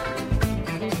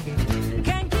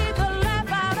can't keep the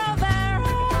laugh out of their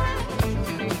eye.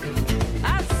 I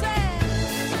said,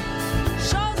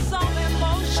 show some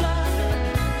emotion.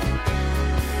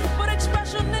 Put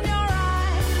expression in your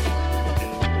eye.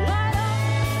 Light up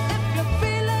if you're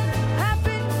feeling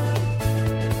happy.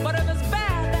 But if it's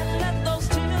bad, then let those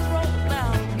tears roll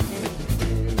down.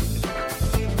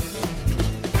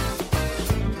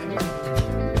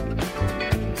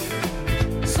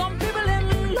 Some people in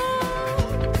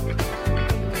love,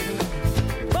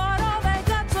 but all they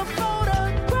got's a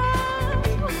photograph.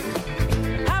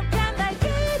 How can they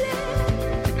get it?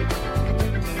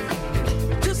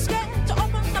 Too scared to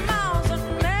open their mouths and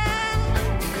laugh.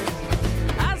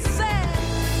 I said,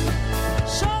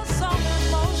 show some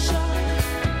emotion.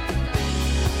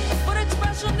 Put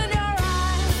expression in your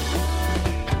eye.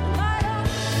 Light up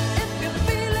if you're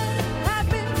feeling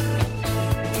happy.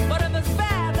 But if it's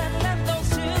bad, then let those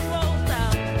tears roll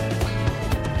down.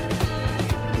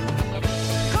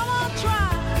 Come on, try.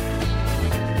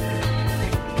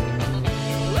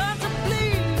 Learn to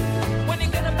bleed when you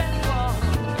get a bad fall.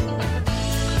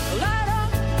 Light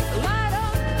up, light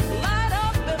up, light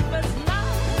up if it's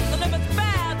nice. And if it's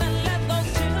bad, then let those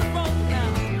tears roll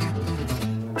down.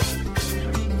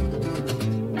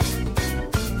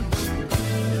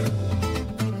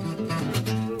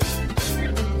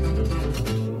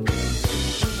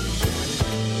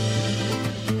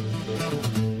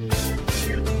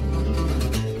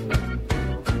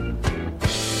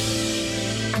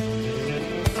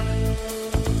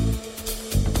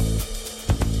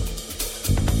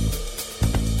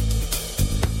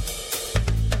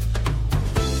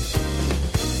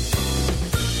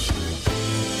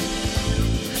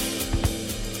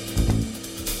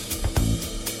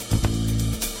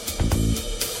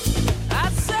 I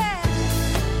said,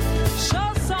 show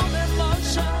some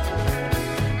emotion.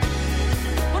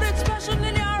 Put expression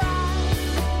in your eye.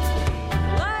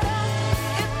 Light up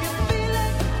if you're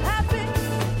feeling happy.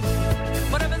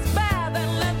 But if it's bad, then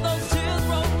let those tears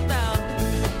roll down.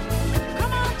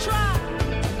 Come on, try.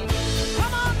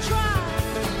 Come on, try.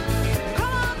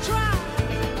 Come on, try.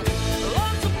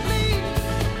 Learn to bleed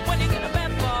when you get a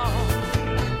bad fall.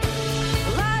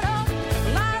 Light up,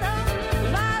 light up,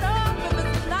 light up if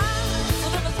it's nice.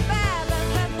 And if it's bad, then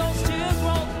let those tears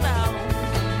roll down.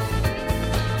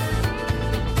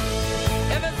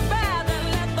 If it's bad, then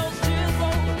let those tears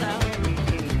roll down.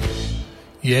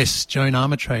 Yes, Joan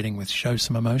Armatrading with Show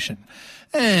Some Emotion.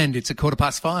 And it's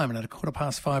 5:15, and at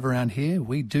 5:15 around here,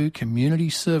 we do community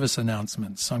service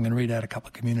announcements. So I'm going to read out a couple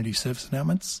of community service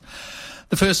announcements.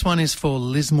 The first one is for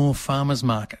Lismore Farmers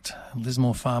Market.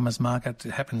 Lismore Farmers Market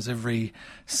happens every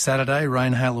Saturday,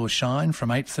 rain, hail or shine,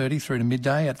 from 8:30 through to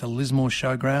midday at the Lismore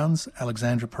Showgrounds,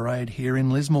 Alexandra Parade here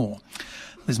in Lismore.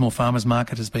 Lismore Farmers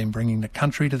Market has been bringing the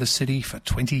country to the city for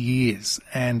 20 years,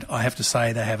 and I have to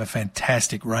say they have a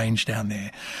fantastic range down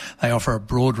there. They offer a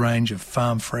broad range of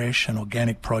farm fresh and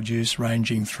organic produce,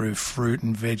 ranging through fruit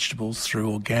and vegetables,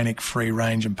 through organic, free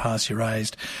range and pasture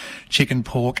raised, chicken,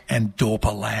 pork and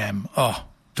Dorper lamb. Oh,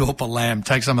 Dorper lamb.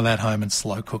 Take some of that home and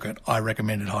slow cook it. I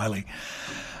recommend it highly.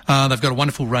 They've got a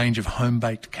wonderful range of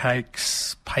home-baked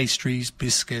cakes, pastries,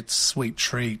 biscuits, sweet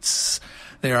treats.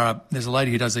 There's a lady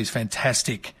who does these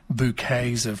fantastic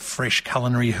bouquets of fresh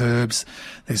culinary herbs.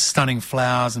 There's stunning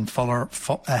flowers and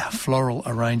floral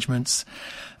arrangements.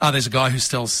 There's a guy who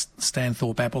sells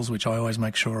Stanthorpe apples, which I always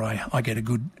make sure I get a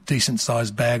good,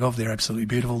 decent-sized bag of. They're absolutely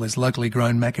beautiful. There's locally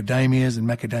grown macadamias and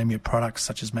macadamia products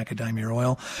such as macadamia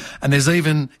oil. And there's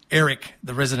even Eric,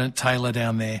 the resident tailor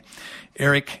down there.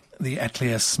 Eric, the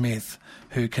Atelier Smith,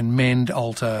 who can mend,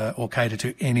 alter or cater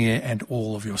to any and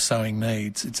all of your sewing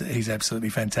needs. He's absolutely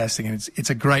fantastic, and it's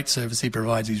a great service he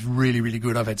provides. He's really, really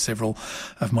good. I've had several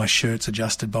of my shirts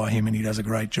adjusted by him, and he does a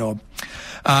great job.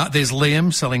 There's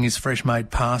Liam selling his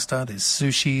fresh-made pasta. There's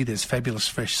sushi. There's fabulous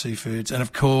fresh seafoods. And,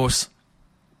 of course,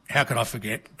 how could I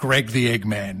forget, Greg the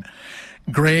Eggman.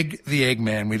 Greg the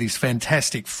Eggman with his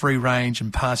fantastic free-range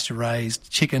and pasture-raised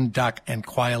chicken, duck and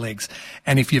quail eggs.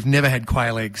 And if you've never had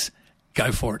quail eggs, go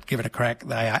for it. Give it a crack.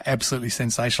 They are absolutely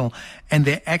sensational, and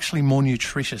they're actually more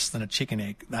nutritious than a chicken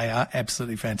egg. They are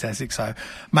absolutely fantastic. So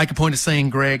make a point of seeing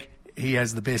Greg. He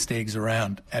has the best eggs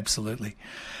around. Absolutely.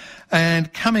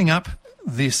 And coming up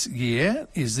this year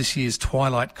is this year's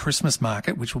Twilight Christmas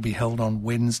Market, which will be held on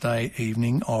Wednesday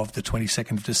evening of the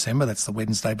 22nd of December. That's the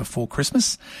Wednesday before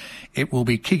Christmas. It will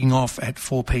be kicking off at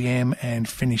 4 p.m. and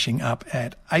finishing up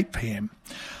at 8 p.m.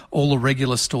 All the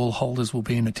regular stall holders will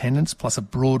be in attendance, plus a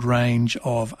broad range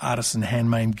of artisan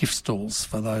handmade gift stalls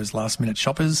for those last-minute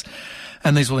shoppers.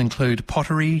 And these will include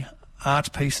pottery,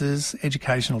 art pieces,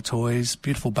 educational toys,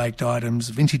 beautiful baked items,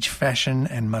 vintage fashion,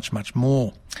 and much, much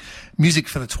more. Music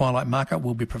for the Twilight Market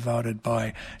will be provided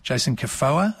by Jason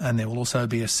Kafoa, and there will also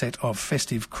be a set of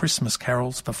festive Christmas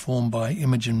carols performed by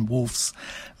Imogen Wolf's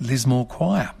Lismore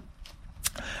Choir.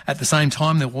 At the same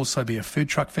time, there will also be a food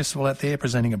truck festival out there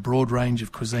presenting a broad range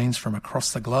of cuisines from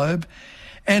across the globe.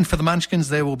 And for the munchkins,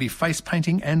 there will be face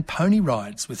painting and pony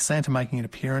rides, with Santa making an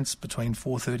appearance between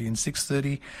 4:30 and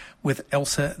 6:30 with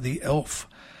Elsa the Elf.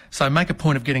 So make a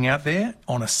point of getting out there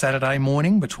on a Saturday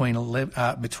morning between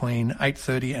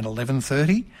 8:30 and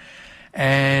 11:30.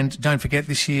 And don't forget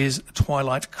this year's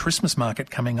Twilight Christmas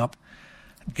Market coming up.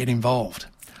 Get involved.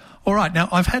 All right, now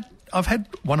I've had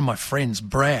one of my friends,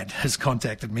 Brad, has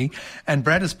contacted me, and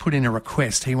Brad has put in a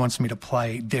request. He wants me to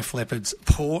play Def Leppard's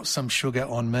Pour Some Sugar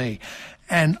on Me.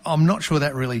 And I'm not sure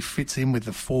that really fits in with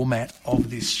the format of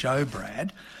this show,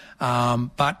 Brad.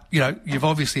 But, you know, you've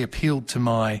obviously appealed to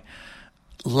my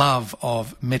love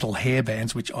of metal hair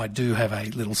bands, which I do have a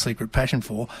little secret passion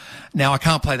for. Now, I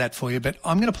can't play that for you, but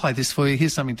I'm going to play this for you.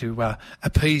 Here's something to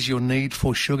appease your need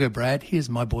for sugar, Brad. Here's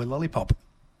My Boy Lollipop.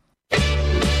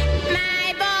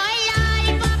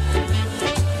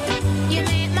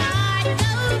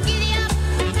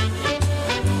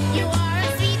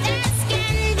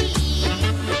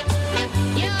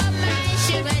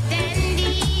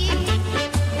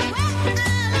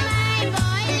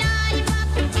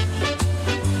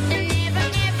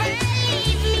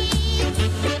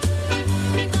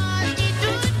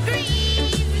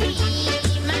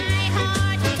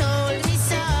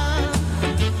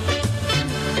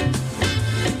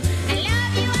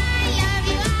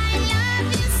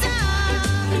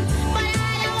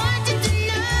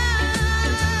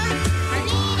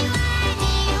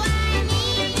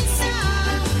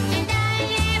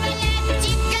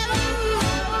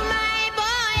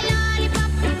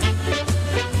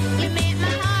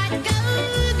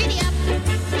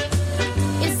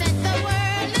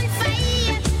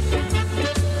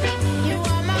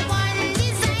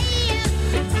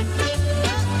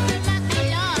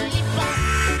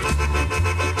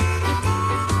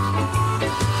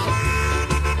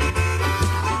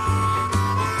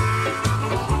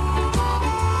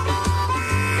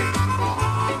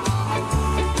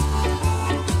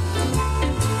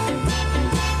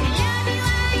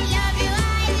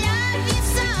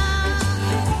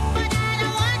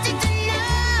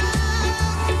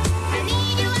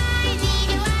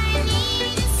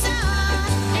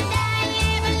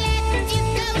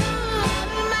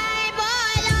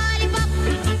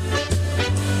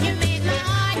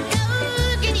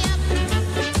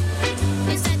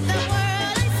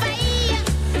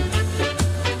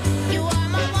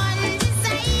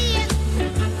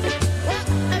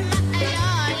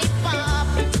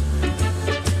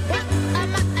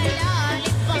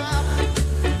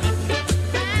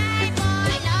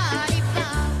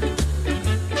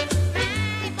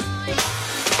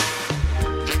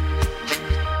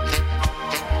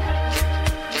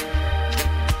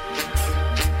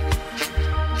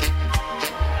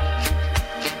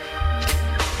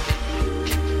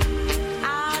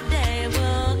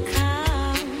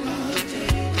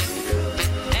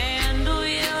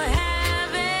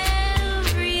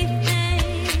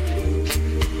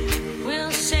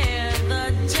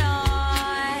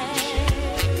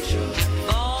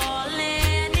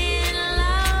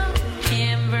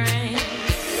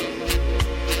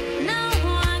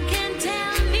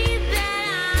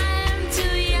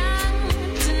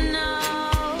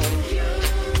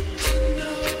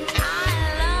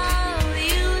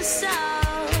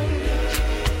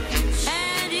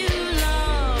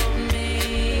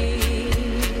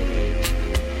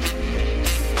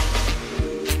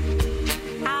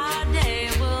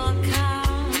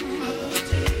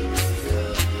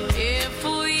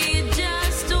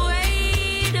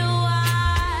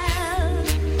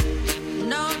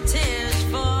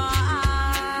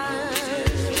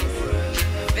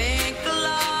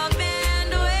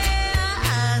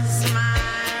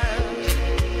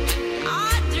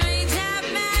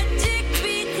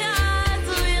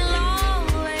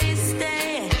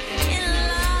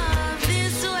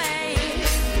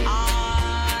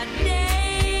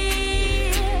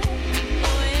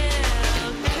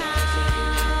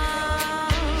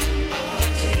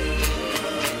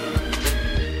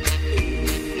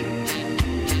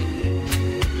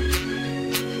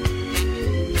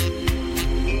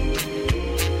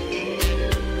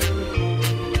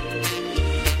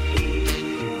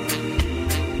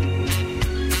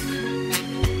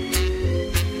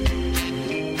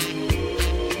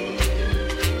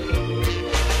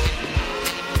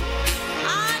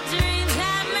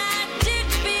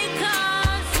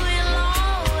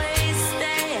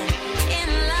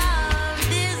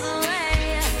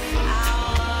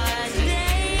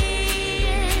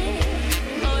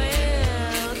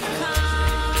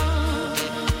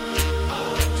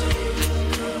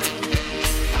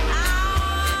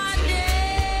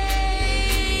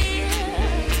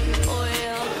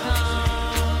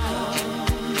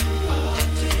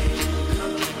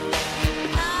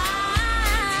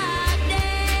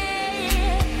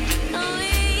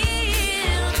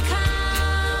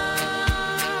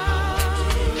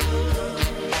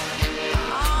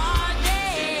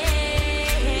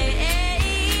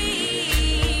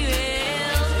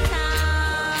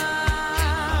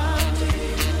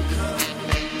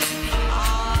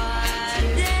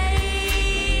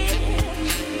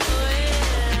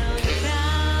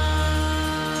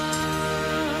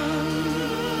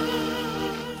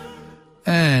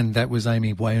 And that was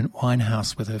Amy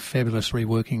Winehouse with her fabulous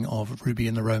reworking of Ruby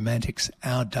and the Romantics,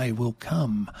 Our Day Will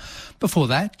Come. Before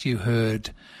that, you heard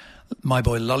My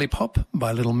Boy Lollipop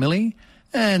by Little Millie.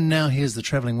 And now here's the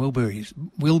Travelling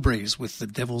Wilburys with The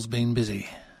Devil's Been Busy.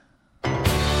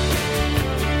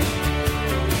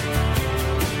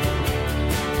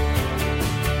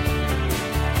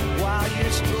 While you're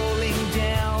strolling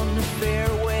down the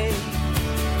fairway,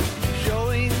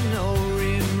 showing no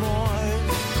remorse,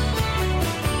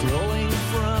 glowing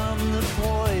from the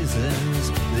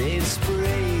poisons they've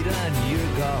sprayed on your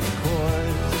golf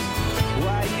course.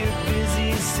 While you're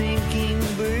busy sinking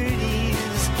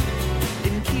birdies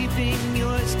and keeping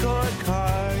your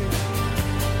scorecard,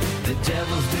 the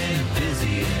devil's been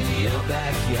busy in your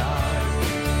backyard.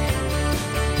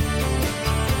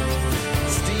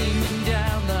 Steaming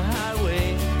down the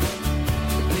highway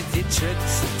with your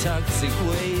tricks and toxic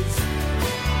ways.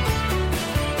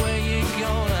 Where you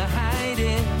gonna hide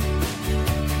it?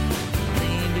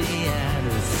 Maybe out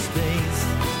of space.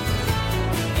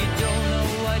 You don't know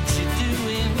what you're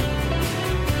doing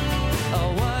or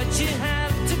what you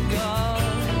have to go.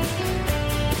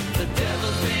 The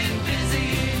devil's been busy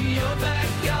in your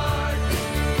backyard.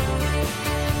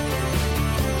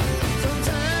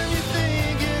 Sometimes you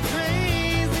think you're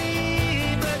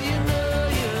crazy, but you know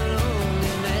you're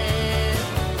only mad.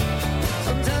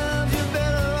 Sometimes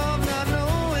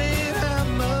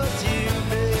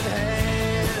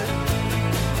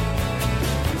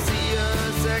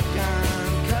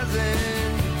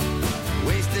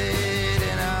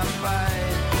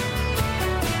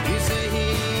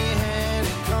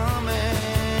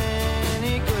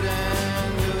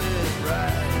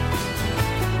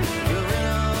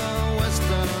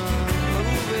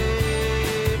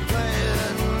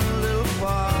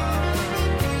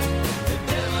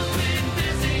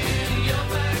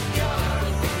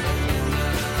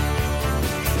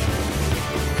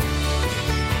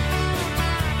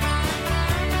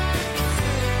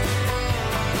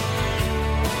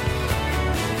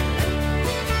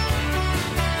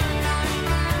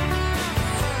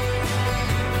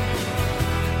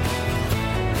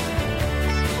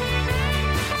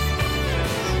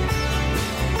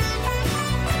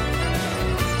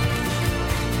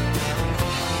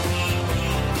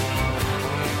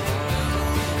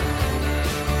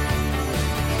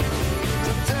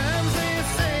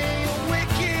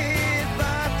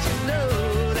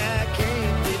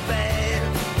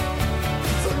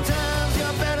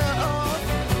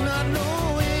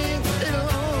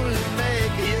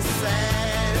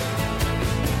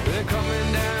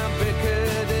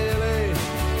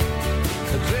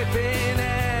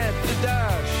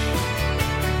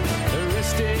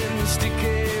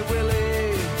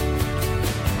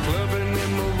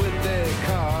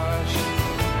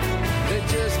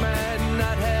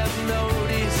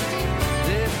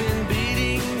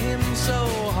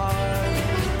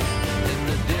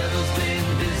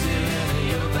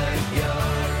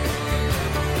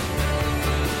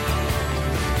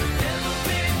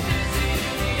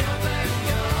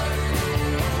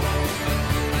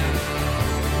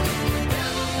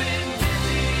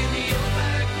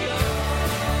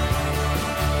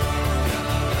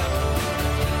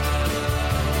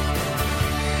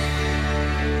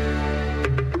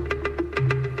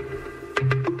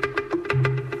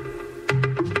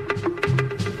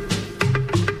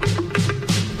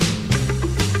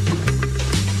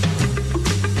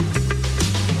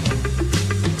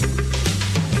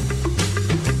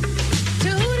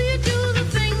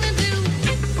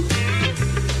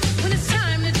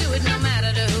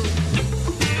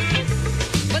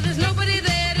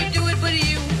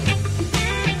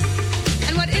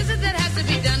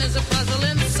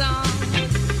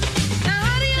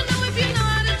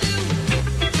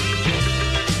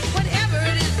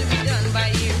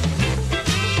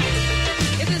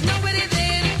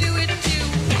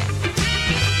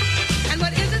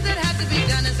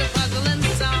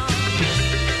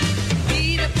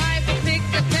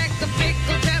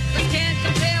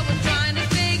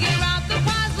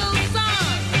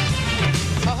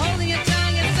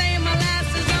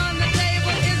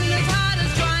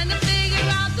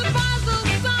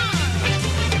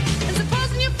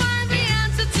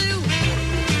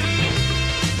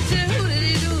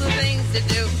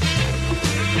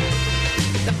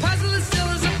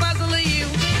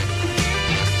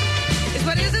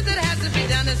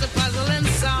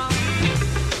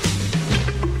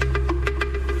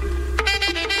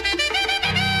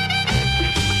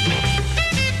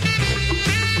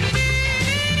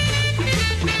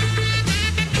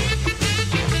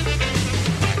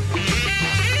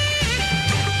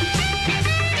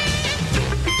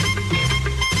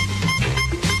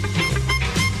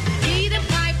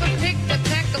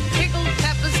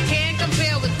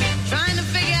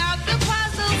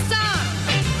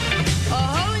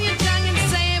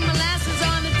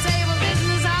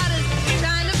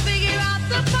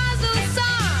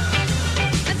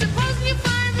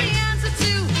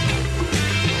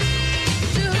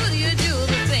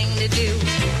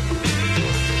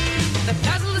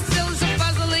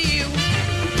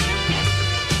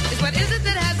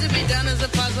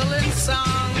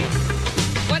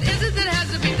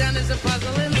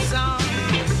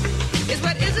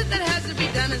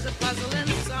stolen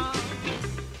song.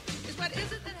 Is what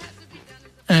is it that has to be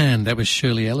done? And that was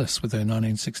Shirley Ellis with her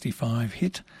 1965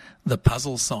 hit, The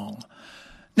Puzzle Song.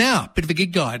 Now, bit of a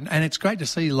gig guide, and it's great to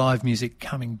see live music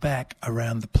coming back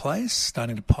around the place,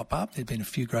 starting to pop up. There've been a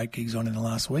few great gigs on in the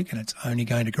last week, and it's only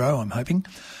going to grow, I'm hoping.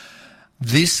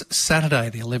 This Saturday,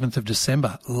 the 11th of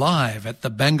December, live at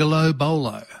the Bangalow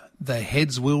Bolo, the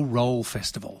Heads Will Roll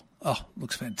Festival. Oh,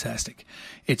 looks fantastic.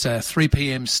 It's a 3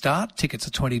 p.m. start. Tickets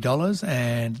are $20,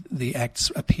 and the acts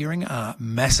appearing are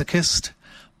Masochist,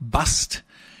 Bust,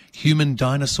 Human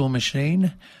Dinosaur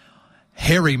Machine,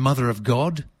 Hairy Mother of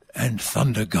God, and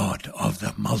Thunder God of the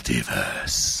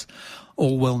Multiverse.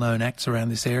 All well-known acts around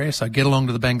this area, so get along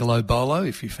to the Bangalow Bolo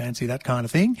if you fancy that kind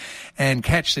of thing, and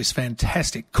catch this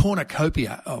fantastic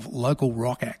cornucopia of local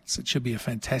rock acts. It should be a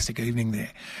fantastic evening there.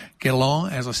 Get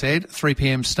along, as I said, 3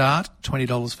 p.m. start,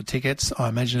 $20 for tickets. I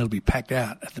imagine it'll be packed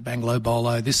out at the Bangalow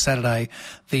Bolo this Saturday,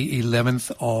 the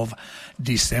 11th of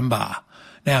December.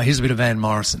 Now, here's a bit of Van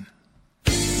Morrison.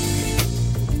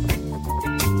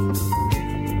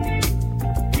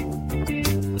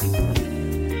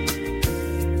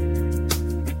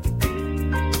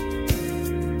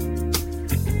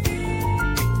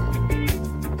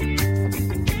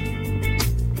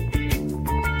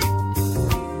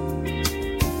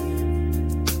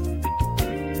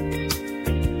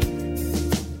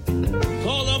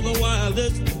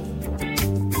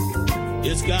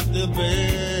 It's got the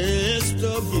best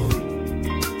of you.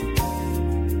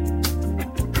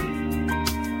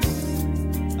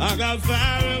 I got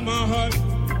fire in my heart,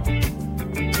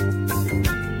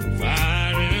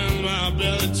 fire in my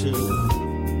belly too.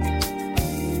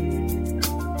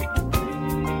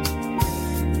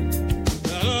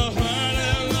 Got a heart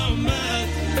and a mind,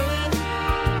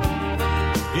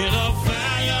 and a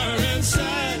fire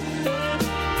inside,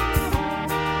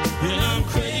 and I'm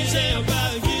crazy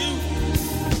about you.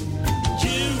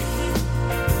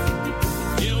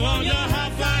 On your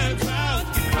high-flying cloud,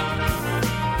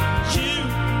 you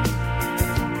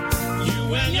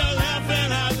and you're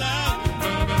laughing out loud,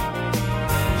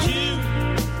 you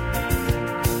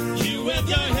with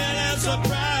your head and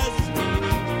surprise,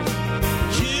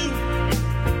 you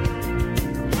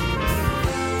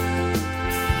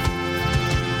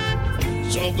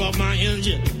choke up my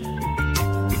engine,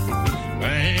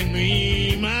 bring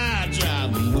me my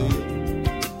driving wheel.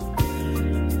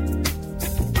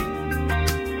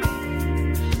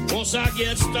 Once I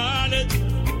get started,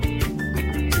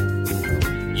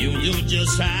 you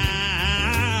just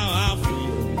how I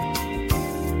feel.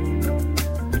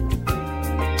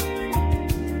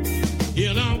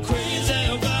 And I'm crazy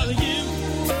about you.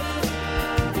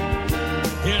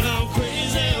 And I'm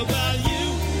crazy about you.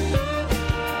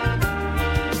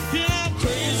 And I'm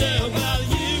crazy about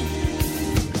you.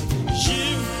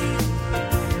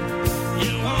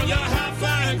 You on your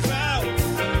high-flying cloud.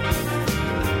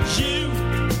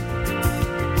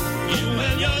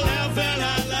 When you're laughing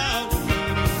out loud,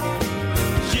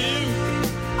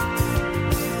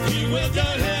 you with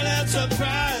your head at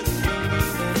surprise,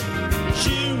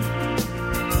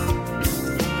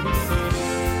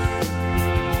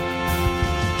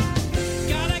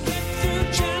 gotta get through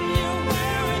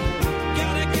January,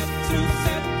 gotta get through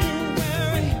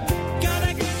February,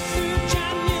 gotta get through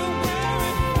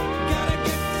January, gotta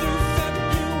get through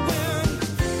February,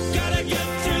 gotta get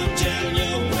through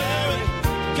January.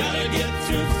 Gotta get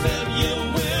through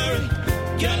February,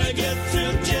 gotta get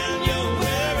through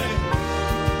January.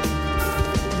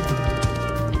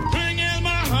 Bring in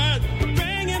my heart,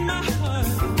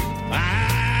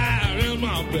 fire in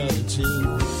my belly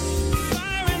too,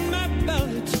 fire in my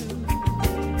belly too.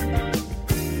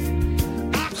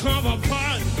 I come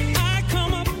apart,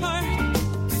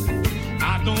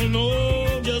 I don't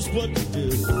know just what to do.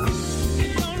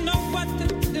 Don't know what to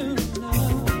do.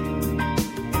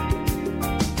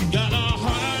 Got a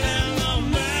heart and a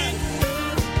mind,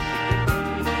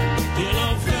 and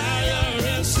a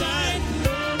fire inside,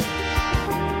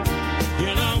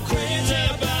 and I'm crazy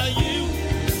about you.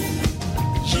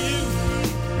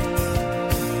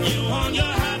 You on your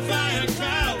high-flying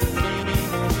cloud,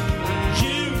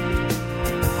 you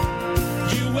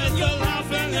with your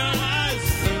laugh in your eyes,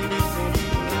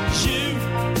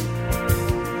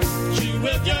 you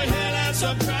with your head at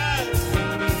surprise.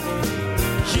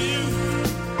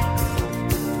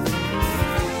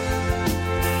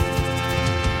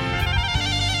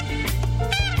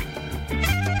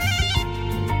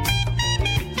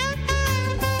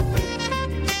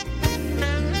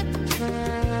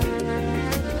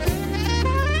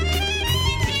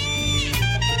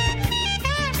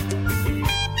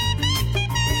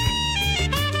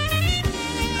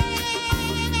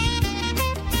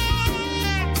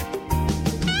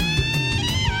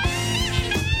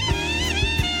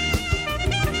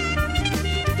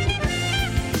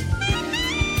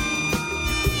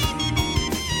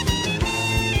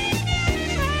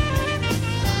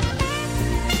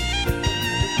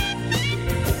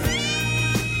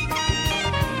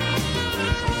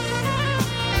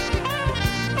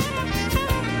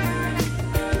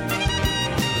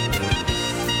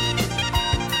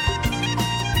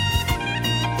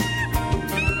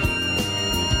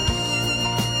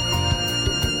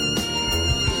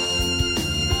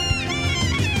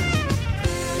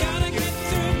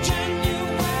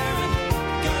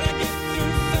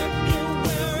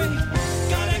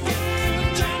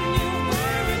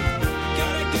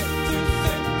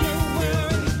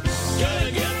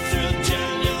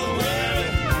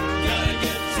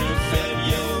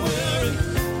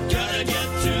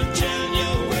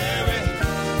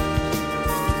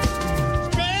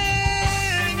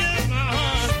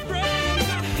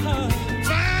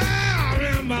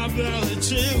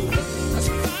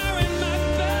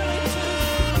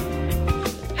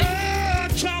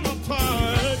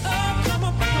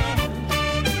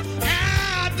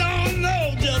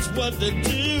 to do.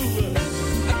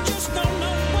 I just don't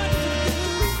know what to do.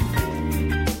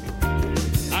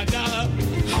 I got a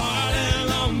heart and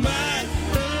a mind,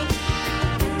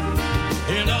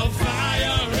 and a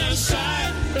fire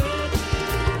inside,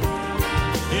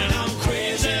 and I'm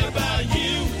crazy about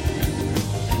you.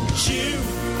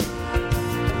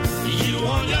 You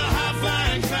on your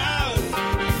high-flying cloud.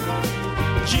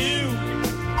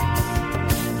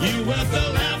 You with the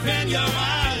laugh in your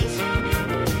eyes.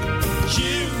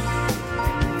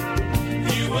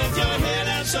 You with your head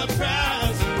and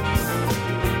surprise.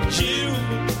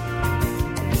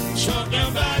 Talking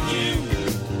about you.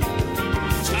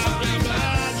 Talking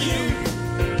about you.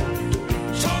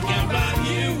 Talking about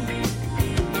you.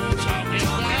 Talking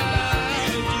about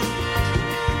you.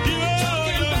 You on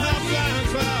your high-flying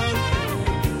cloud.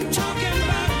 Talking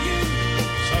about you.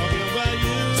 Talking about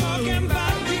you. Talking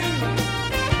about you.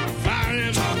 Fire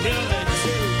in my belly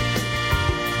too.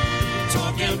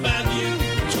 Talking about you.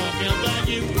 Talking about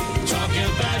you. Talking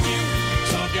about you.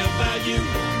 Talking about you.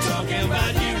 Talking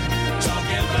about you.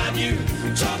 Talking about you.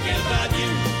 Talking about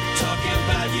you. Talking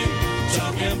about you.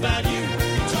 Talking about you.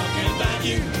 Talking about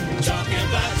you. Talking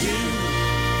about you.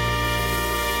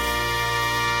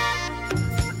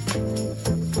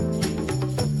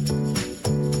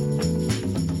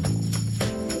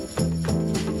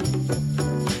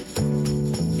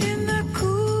 In the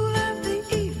cool of the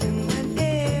evening when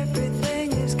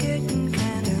everything is getting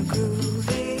kind of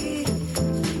groovy,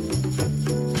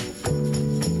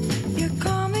 you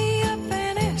call me up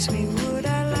and ask me would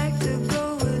I like to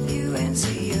go with you and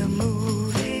see a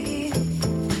movie.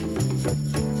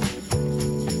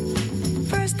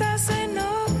 First I say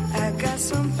no, I got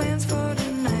some plans for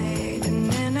tonight,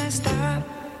 and then I stop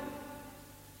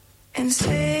and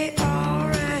say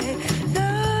alright.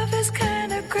 Love is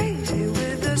kind of crazy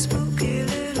with a spooky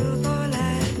little boy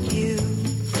like you.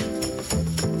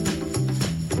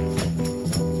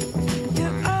 You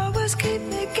always keep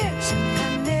me guessing,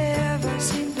 I never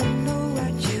seem to know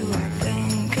what you are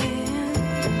thinking.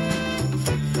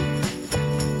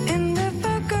 And if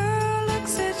a girl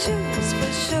looks at you, it's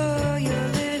for sure your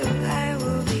little eye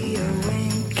will be a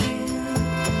winking.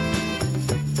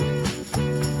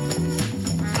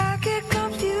 I get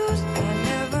confused, I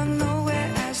never know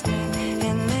where I stand,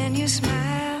 and then you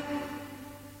smile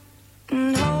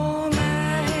and hold my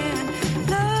hand.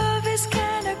 Love is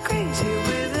kind of crazy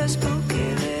with a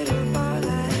spooky little boy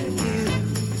like you.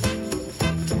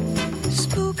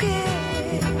 Spooky.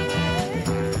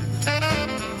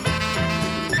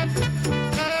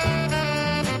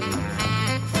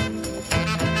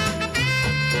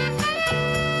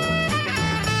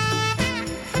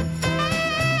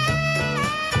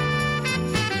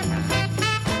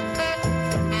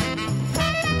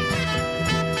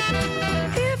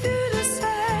 If you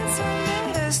decide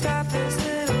someday to stop this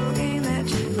little game that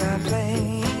you are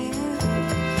playing,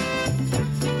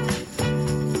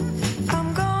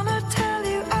 I'm gonna tell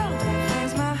you all the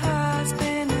things my heart's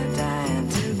been dying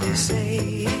to be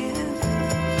saying.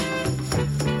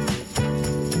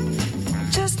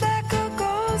 Just like a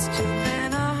ghost, you've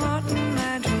been a haunting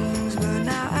my dreams, but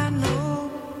now I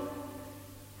know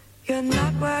you're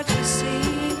not what you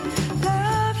seem.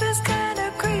 Love is kind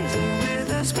of crazy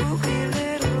with a spooky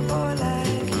little boy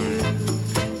like you.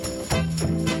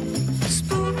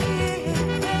 Spooky.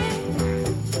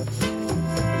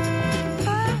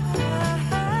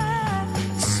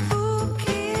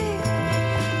 Spooky.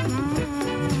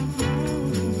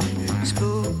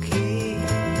 Spooky.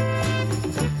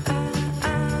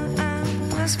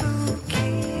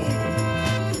 Spooky.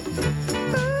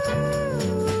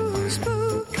 Ooh,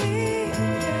 spooky.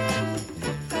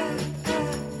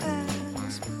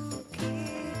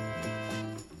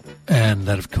 And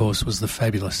that, of course, was the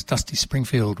fabulous Dusty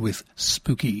Springfield with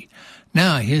Spooky.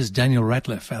 Now, here's Daniel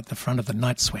Ratliff out the front of the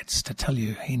Night Sweats to tell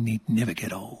you he need never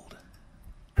get old.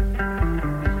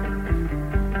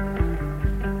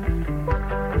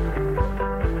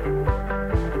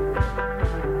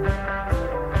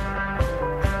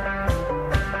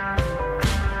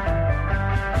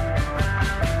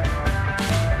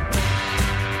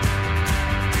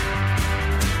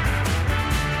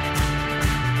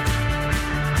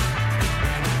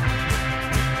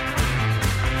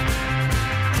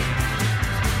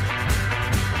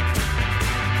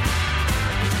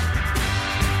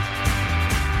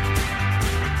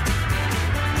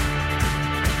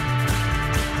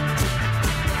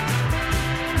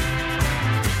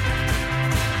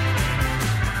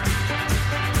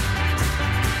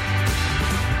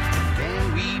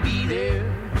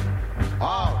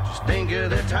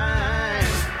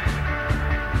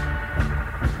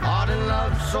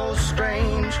 so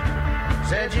strange.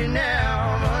 Said you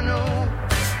never know.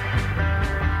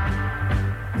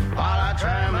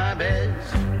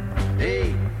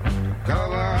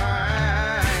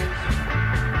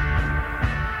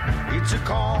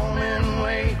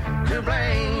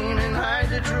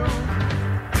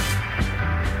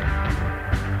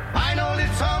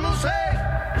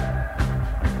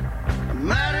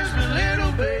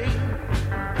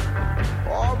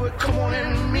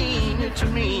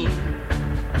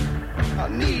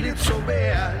 need it so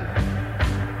bad.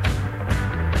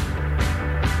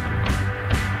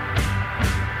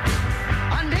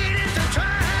 I needed to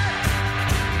try,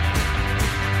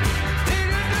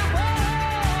 needed to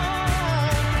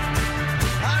fall.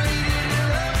 I needed your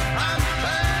love, I'm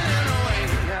burning away.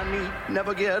 I need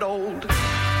never get old.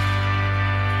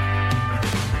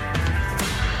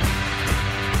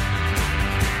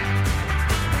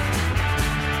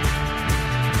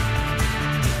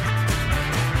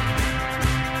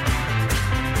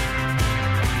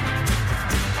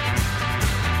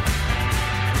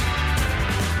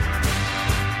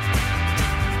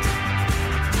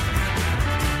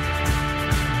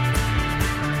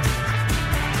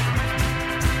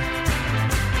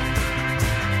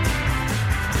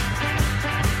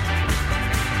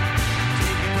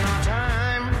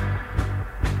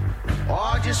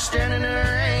 Just standing in the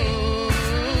rain,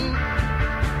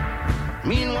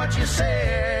 mean what you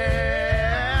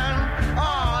said,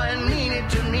 oh, and mean it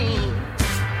to me.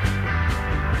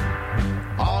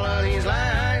 All of these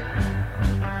lies,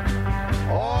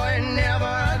 oh, and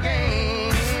never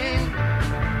again.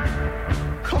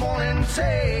 Come on and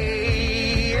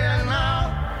say, and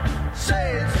I'll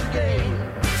say it again.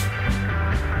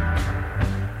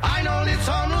 I know that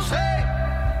some will say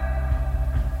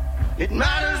it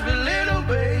matters but little,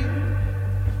 babe.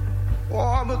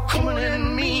 Oh, but coming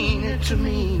and mean it to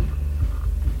me.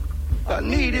 I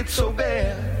need it so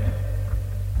bad.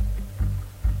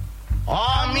 Oh,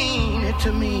 I mean it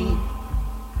to me.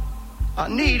 I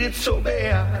need it so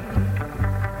bad.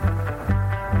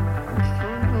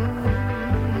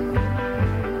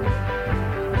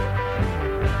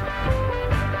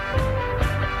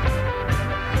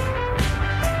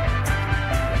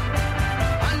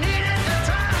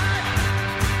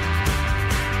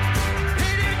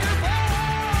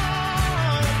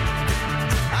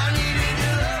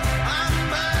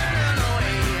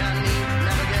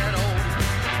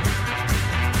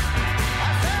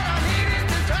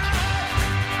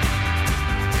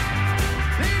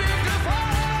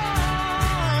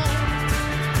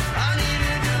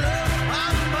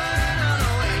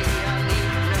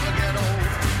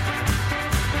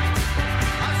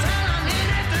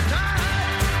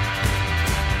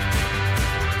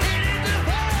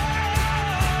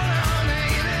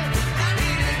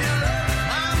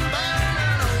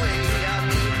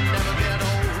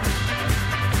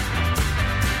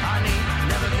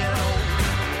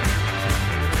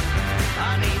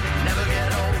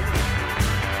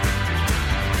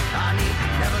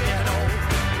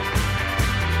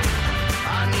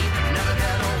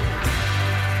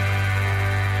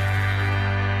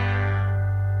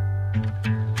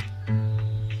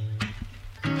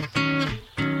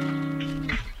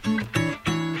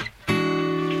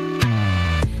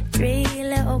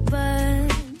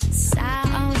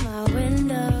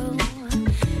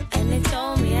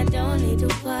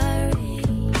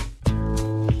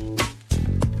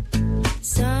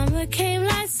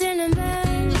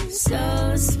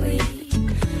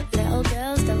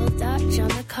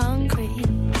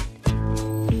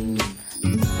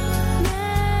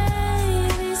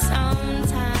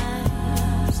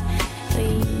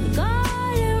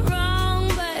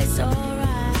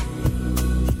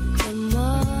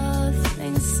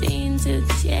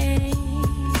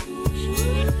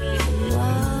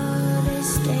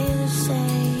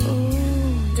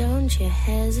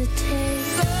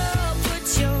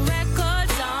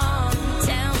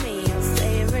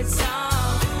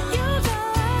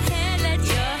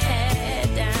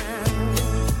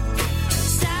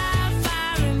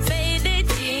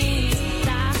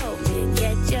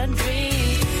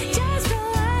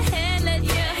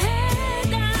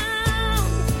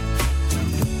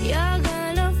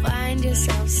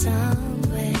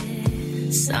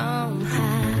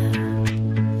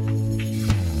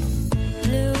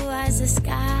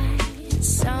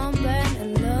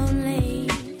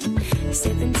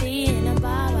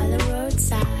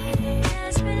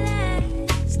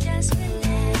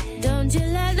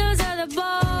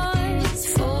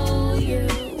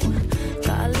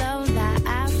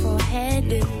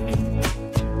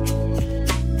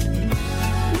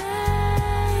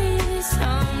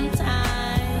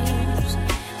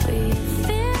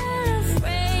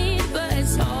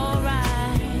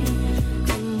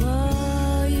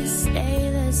 Stay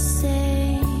the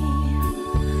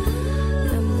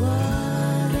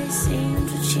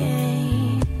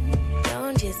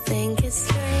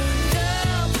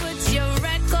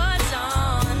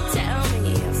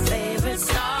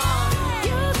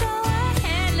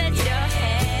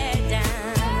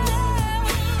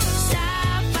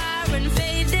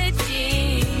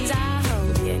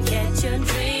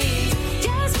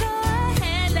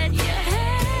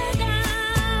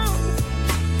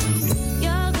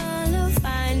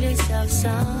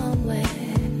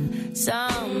somewhere,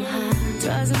 somehow.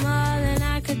 Trust more than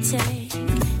I could take.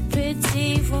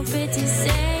 Pity for pity's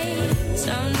sake.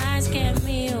 Some nights kept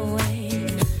me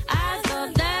awake. I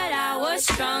thought that I was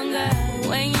stronger.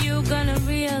 When you gonna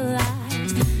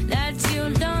realize that you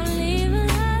don't even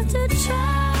have to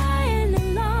try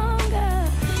any longer?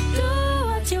 Do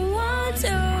what you want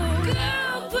to.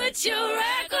 Girl, put your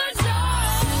records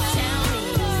on. Tell me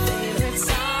your favorite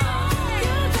song.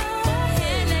 You go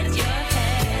ahead, let your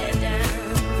head down.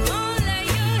 Don't let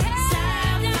your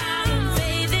head down.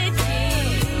 Favorite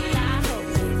key. I hope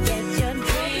you get your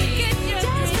dream.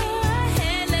 Just go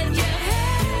ahead, let your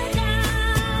head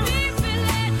down. Baby,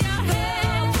 let your head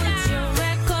down. Put your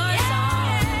records on.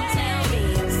 Tell me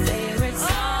your favorite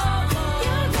song.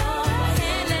 You go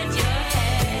ahead, let your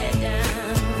head down.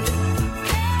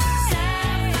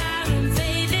 Sapphire and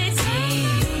faded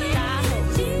teeth. I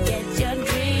hope you get your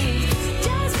dreams.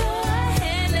 Just go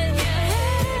ahead, let your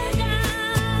head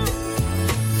down.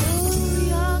 Ooh,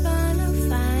 you're gonna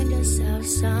find yourself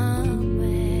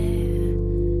somewhere,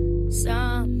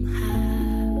 somehow.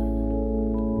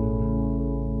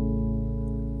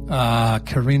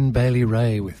 Corinne Bailey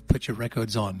Ray with Put Your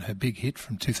Records On, her big hit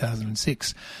from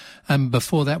 2006.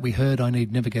 Before that, we heard I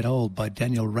Need Never Get Old by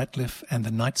Daniel Ratliff and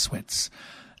the Night Sweats.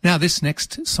 Now, this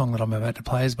next song that I'm about to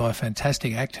play is by a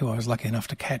fantastic act who I was lucky enough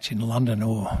to catch in London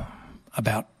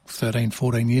about 13,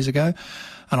 14 years ago.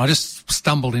 And I just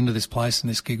stumbled into this place and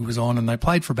this gig was on, and they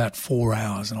played for about 4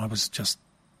 hours, and I was just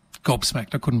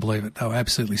gobsmacked. I couldn't believe it. They were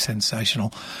absolutely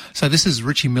sensational. So this is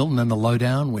Richie Milton and the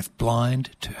Lowdown with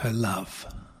Blind to Her Love.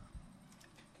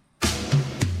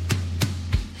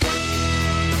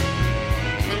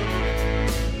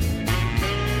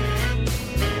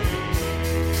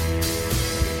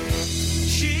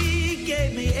 She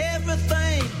gave me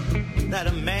everything that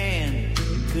a man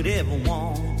could ever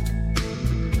want.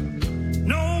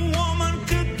 No woman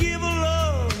could give a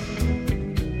love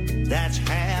that's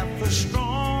half as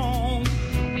strong.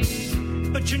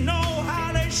 But you know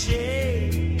how they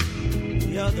say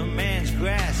the other man's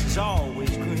grass is always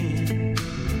green.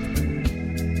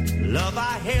 Love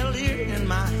I held here in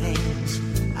my hands,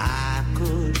 I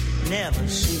could never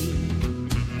see.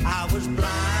 I was blind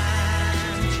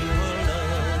to her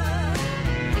love,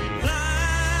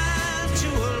 blind to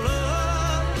her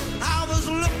love. I was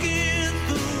looking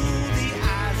through the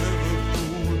eyes of a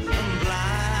fool. I'm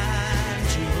blind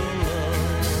to her love.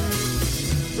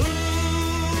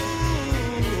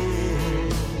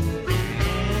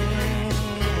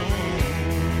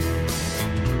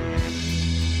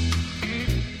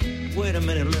 Wait a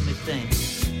minute, let me think.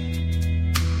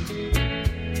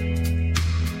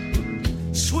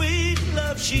 Sweet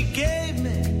love she gave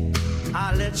me,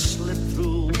 I let slip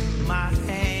through my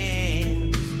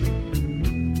hands.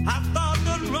 I thought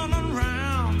that running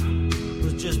around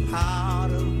was just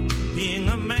part of being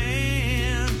a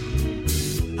man.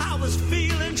 I was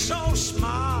feeling so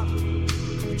smart,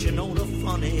 but you know the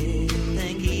funny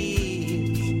thing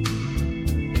is,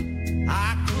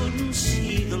 I couldn't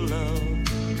see the love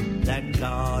that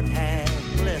God had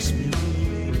blessed me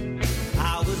with.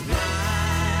 I was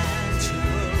blind to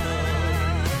her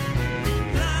love,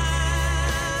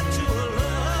 blind to her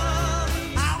love.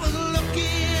 I was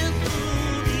looking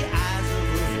through the eyes of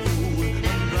a fool.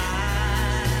 I'm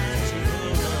blind to her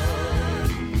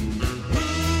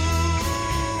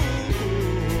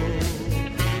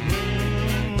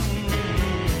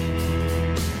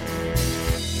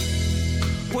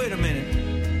love. Wait a minute.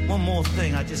 One more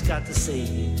thing I just got to say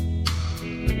here.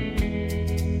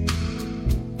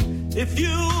 If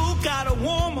you got a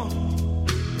woman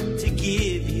to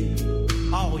give you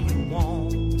all you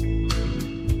want,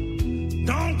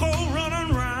 don't go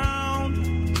running around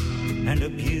and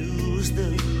abuse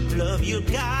the love you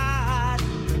got.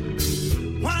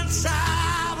 Once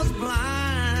I was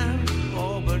blind,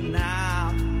 oh, but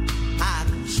now I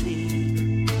can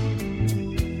see.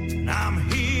 And I'm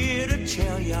here to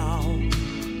tell y'all,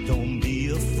 don't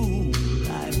be a fool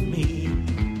like me.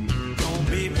 Don't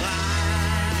be blind.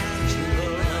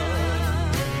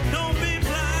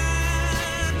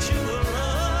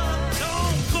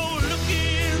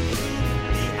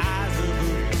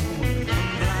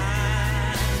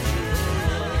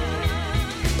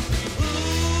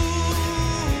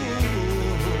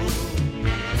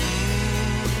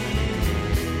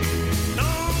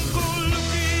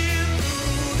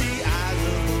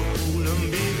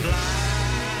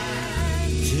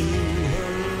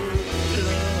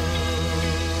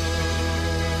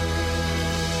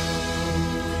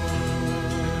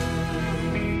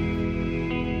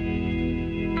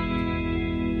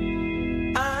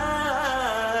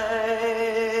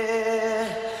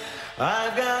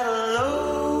 I've got a load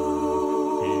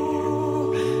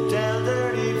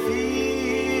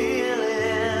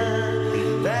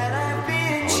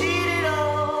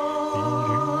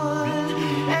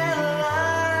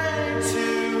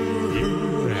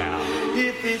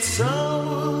it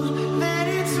so that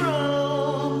it's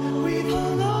wrong? We've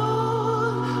hung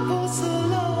on for so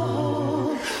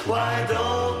long. Why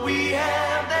don't we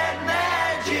have that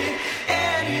magic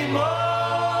anymore?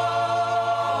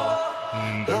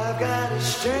 I've got a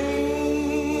strange,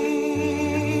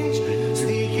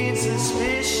 sneaking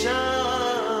suspicion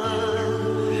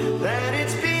that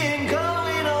it's been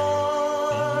going on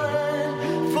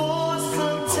for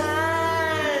some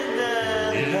time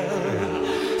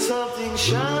now. Something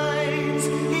shines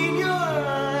in your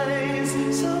eyes,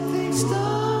 something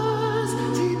stirs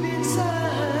deep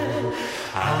inside.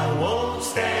 I won't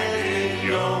stand in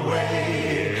your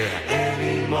way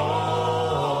anymore.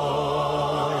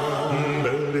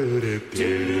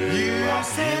 You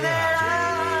say that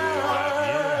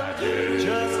I'm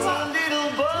just a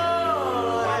little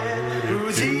boy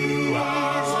who's easily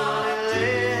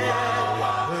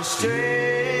led astray.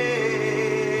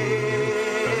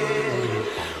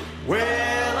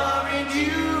 Well, aren't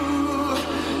you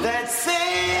that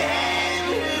same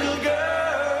little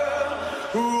girl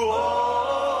who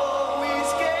always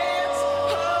gets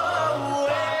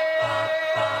away?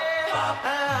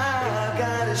 I've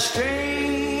got a strange,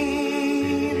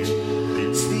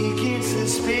 sneaking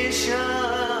suspicion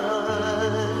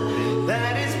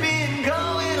that it's been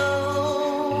going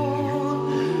on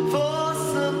for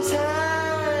some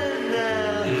time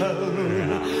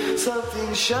now.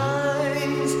 Something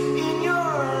shines in your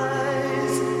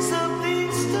eyes,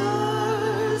 something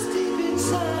stirs deep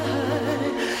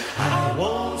inside. I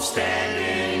won't stand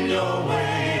in your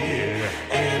way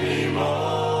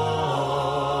anymore.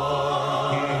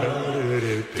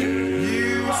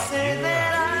 You say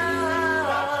that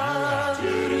I'm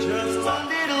just a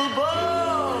little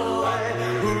boy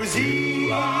who's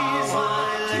easily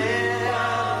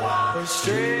led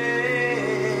astray.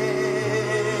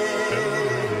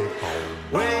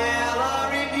 Well,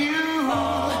 aren't you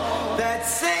that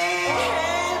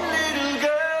same little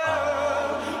girl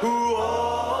who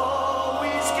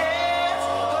always gets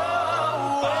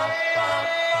away?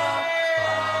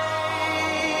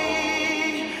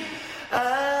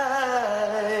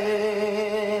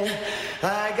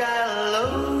 I got a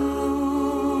low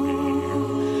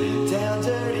down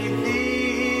dirty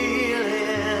feeling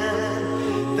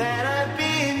that I've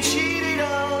been cheated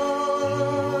on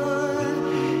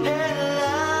and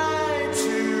lied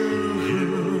to.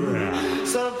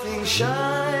 Something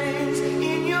shines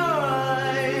in your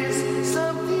eyes,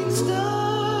 something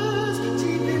stirs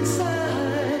deep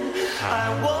inside.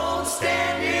 I won't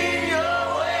stand in your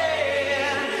way.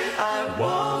 I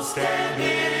won't stand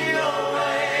in your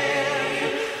way.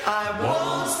 I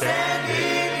won't stand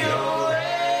in your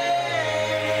way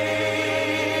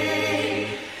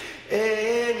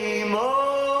anymore.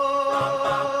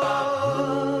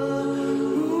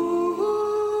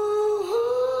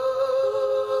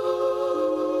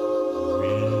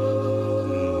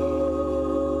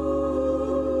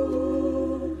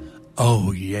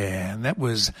 Oh, yeah. And that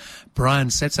was Brian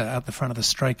Setzer out the front of the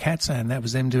Stray Cats, and that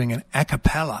was them doing an a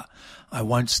cappella, I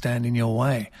Won't Stand in Your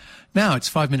Way. Now, it's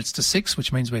 5 minutes to 6,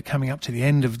 which means we're coming up to the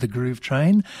end of the Groove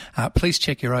Train. Please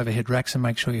check your overhead racks and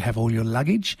make sure you have all your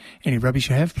luggage. Any rubbish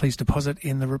you have, please deposit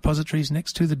in the repositories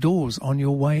next to the doors on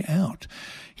your way out.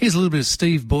 Here's a little bit of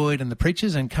Steve Boyd and the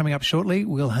Preachers, and coming up shortly,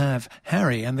 we'll have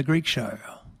Harry and the Greek Show.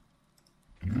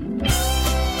 10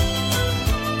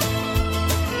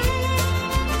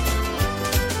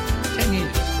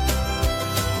 years.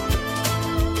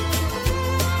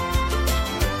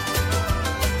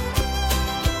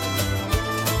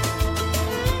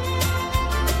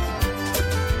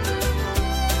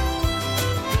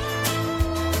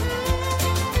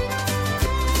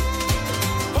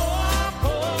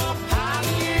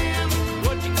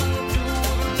 What you gonna do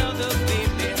with another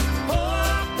baby?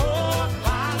 Oh,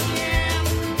 Polly Ann,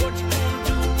 what you gonna do?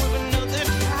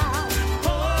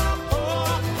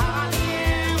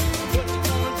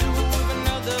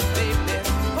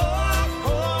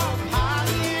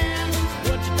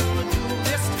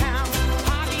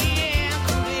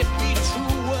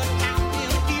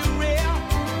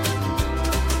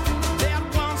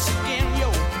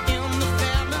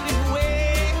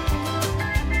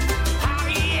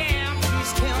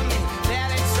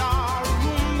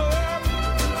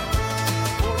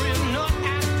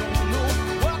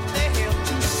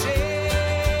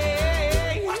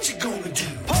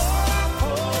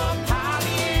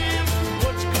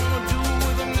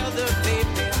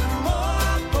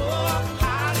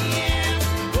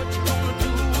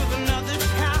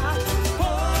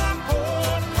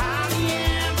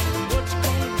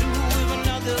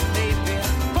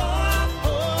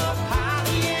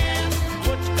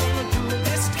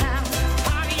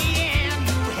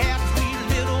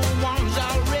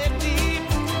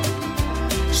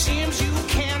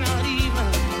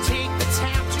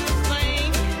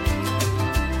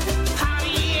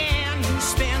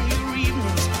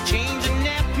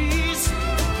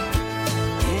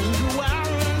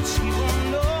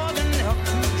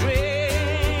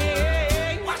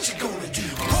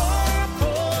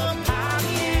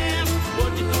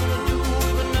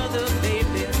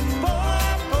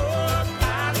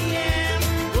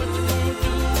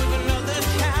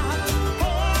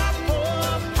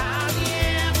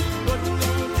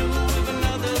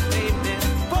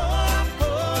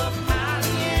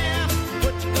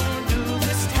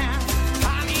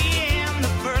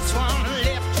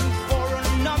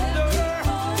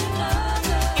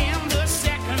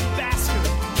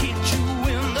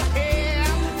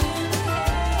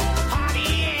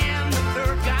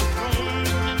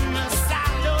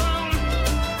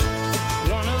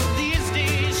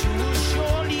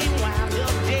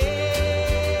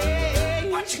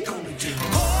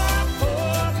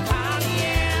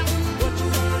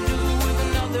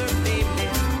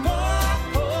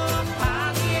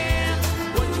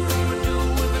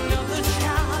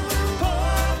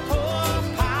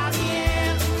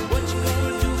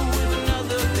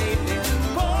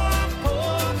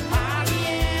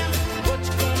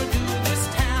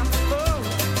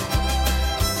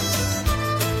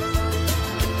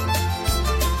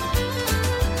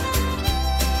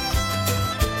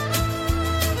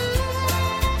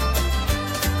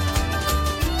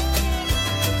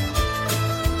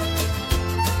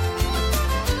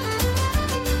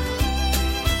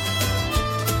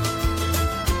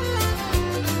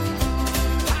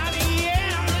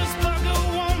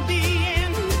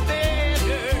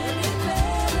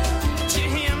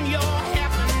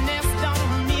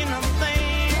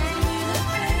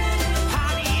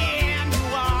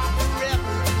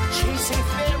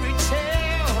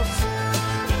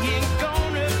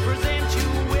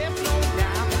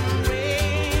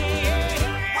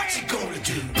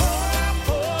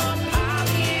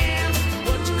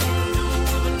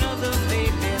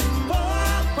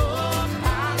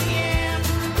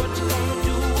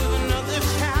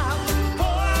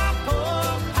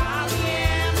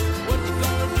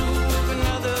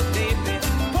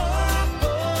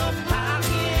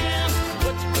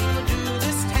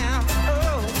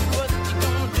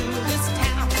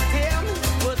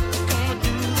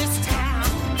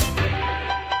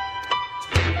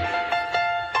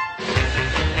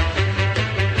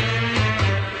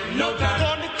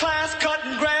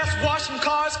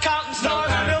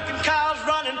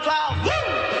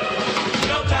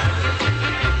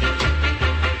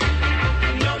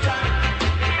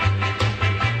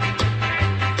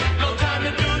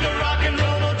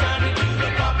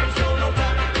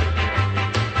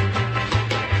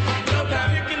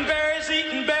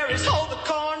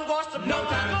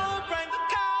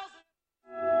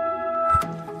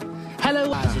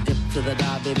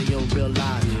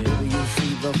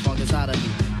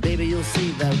 you'll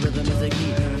see that rhythm is a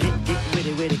key.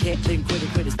 Get witty, can't think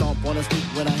quitty, stomp on the street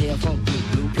when I hear funk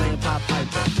blue, playing pop pipe.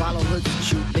 Follow hoods,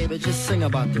 shoot, baby, just sing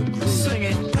about the groove. Sing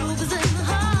it. Groove is in the